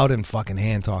 loud and fucking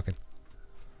hand talking.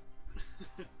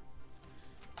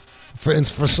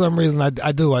 For some reason,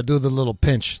 I do the little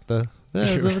pinch.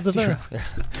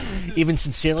 Even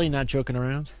sincerely, not joking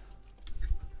around.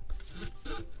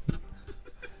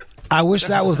 I wish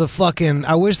that was an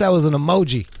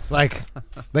emoji. Like,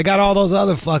 they got all those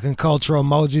other fucking cultural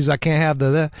emojis. I can't have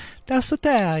that's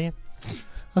Italian.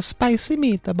 A spicy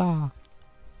meatball.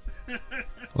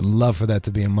 Would love for that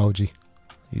to be emoji.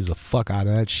 Use the fuck out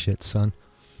of that shit, son.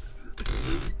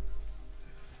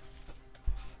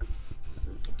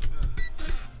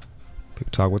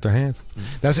 People talk with their hands.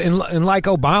 That's in like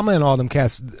Obama and all them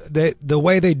cats. The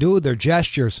way they do their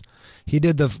gestures. He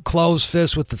did the closed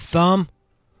fist with the thumb.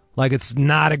 Like, it's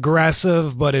not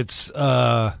aggressive, but it's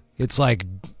like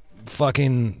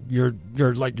fucking you're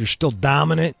still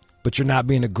dominant, but you're not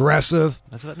being aggressive.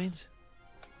 That's what that means?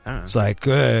 I don't know. It's like,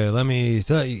 let me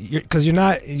tell you, because you're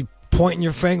not pointing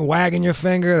your finger, wagging your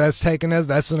finger. That's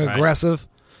an aggressive.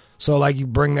 So like you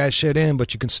bring that shit in,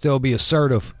 but you can still be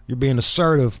assertive. You're being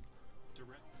assertive.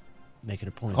 Making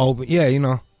a point. Oh, but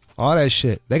yeah, all that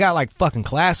shit. They got like fucking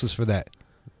classes for that.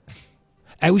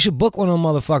 Hey, we should book one of them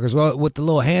motherfuckers. Well, what the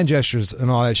little hand gestures and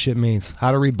all that shit means.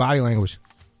 How to read body language.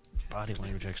 Body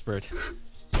language expert.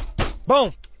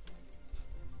 Boom.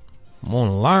 I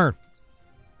want to learn.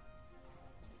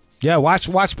 Yeah,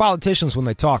 watch politicians when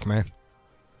they talk, man.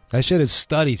 That shit is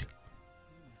studied.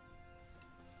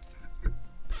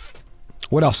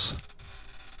 What else?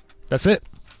 That's it.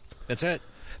 That's it.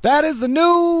 That is the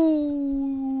news.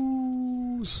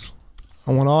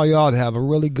 I want all y'all to have a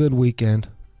really good weekend.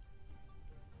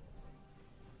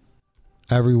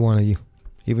 Every one of you.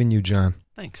 Even you, John.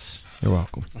 Thanks. You're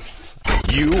welcome.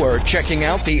 You are checking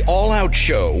out the All Out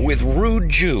Show with Rude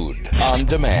Jude on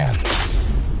demand.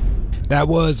 That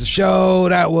was the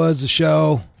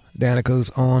show. Danica's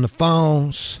on the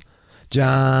phones.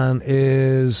 John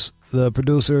is the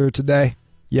producer today.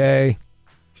 Yay.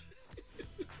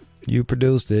 You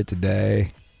produced it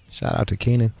today. Shout out to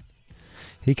Keenan.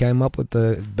 He came up with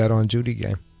the Bet on Judy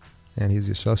game. And he's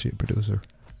the associate producer.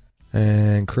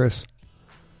 And Chris.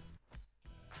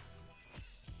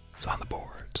 It's on the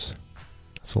boards.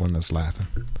 That's the one that's laughing.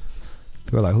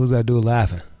 People are like, who's that dude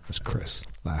laughing? That's Chris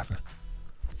laughing.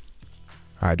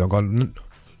 All right, don't go.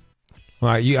 All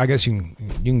right, I guess you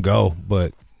can go,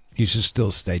 but you should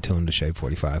still stay tuned to Shade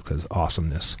 45 because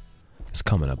awesomeness is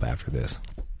coming up after this.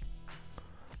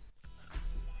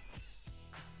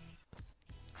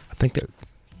 I think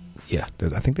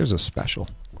there's a special.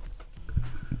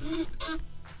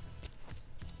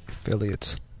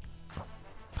 Affiliates.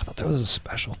 I thought there was a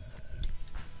special.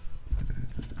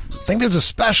 I think there's a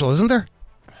special, isn't there?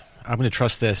 I'm going to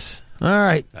trust this. All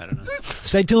right. I don't know.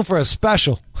 Stay tuned for a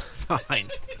special. Fine.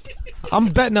 I'm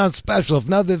betting on special.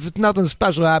 If nothing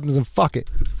special happens, then fuck it.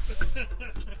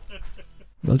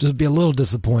 They'll just be a little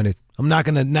disappointed. I'm not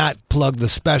going to not plug the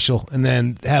special and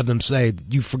then have them say,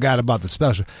 you forgot about the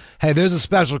special. Hey, there's a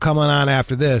special coming on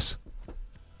after this.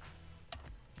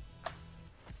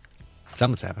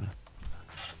 Something's happening.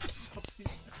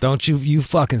 Don't you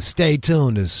fucking stay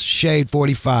tuned. It's Shade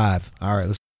 45. All right,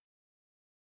 let's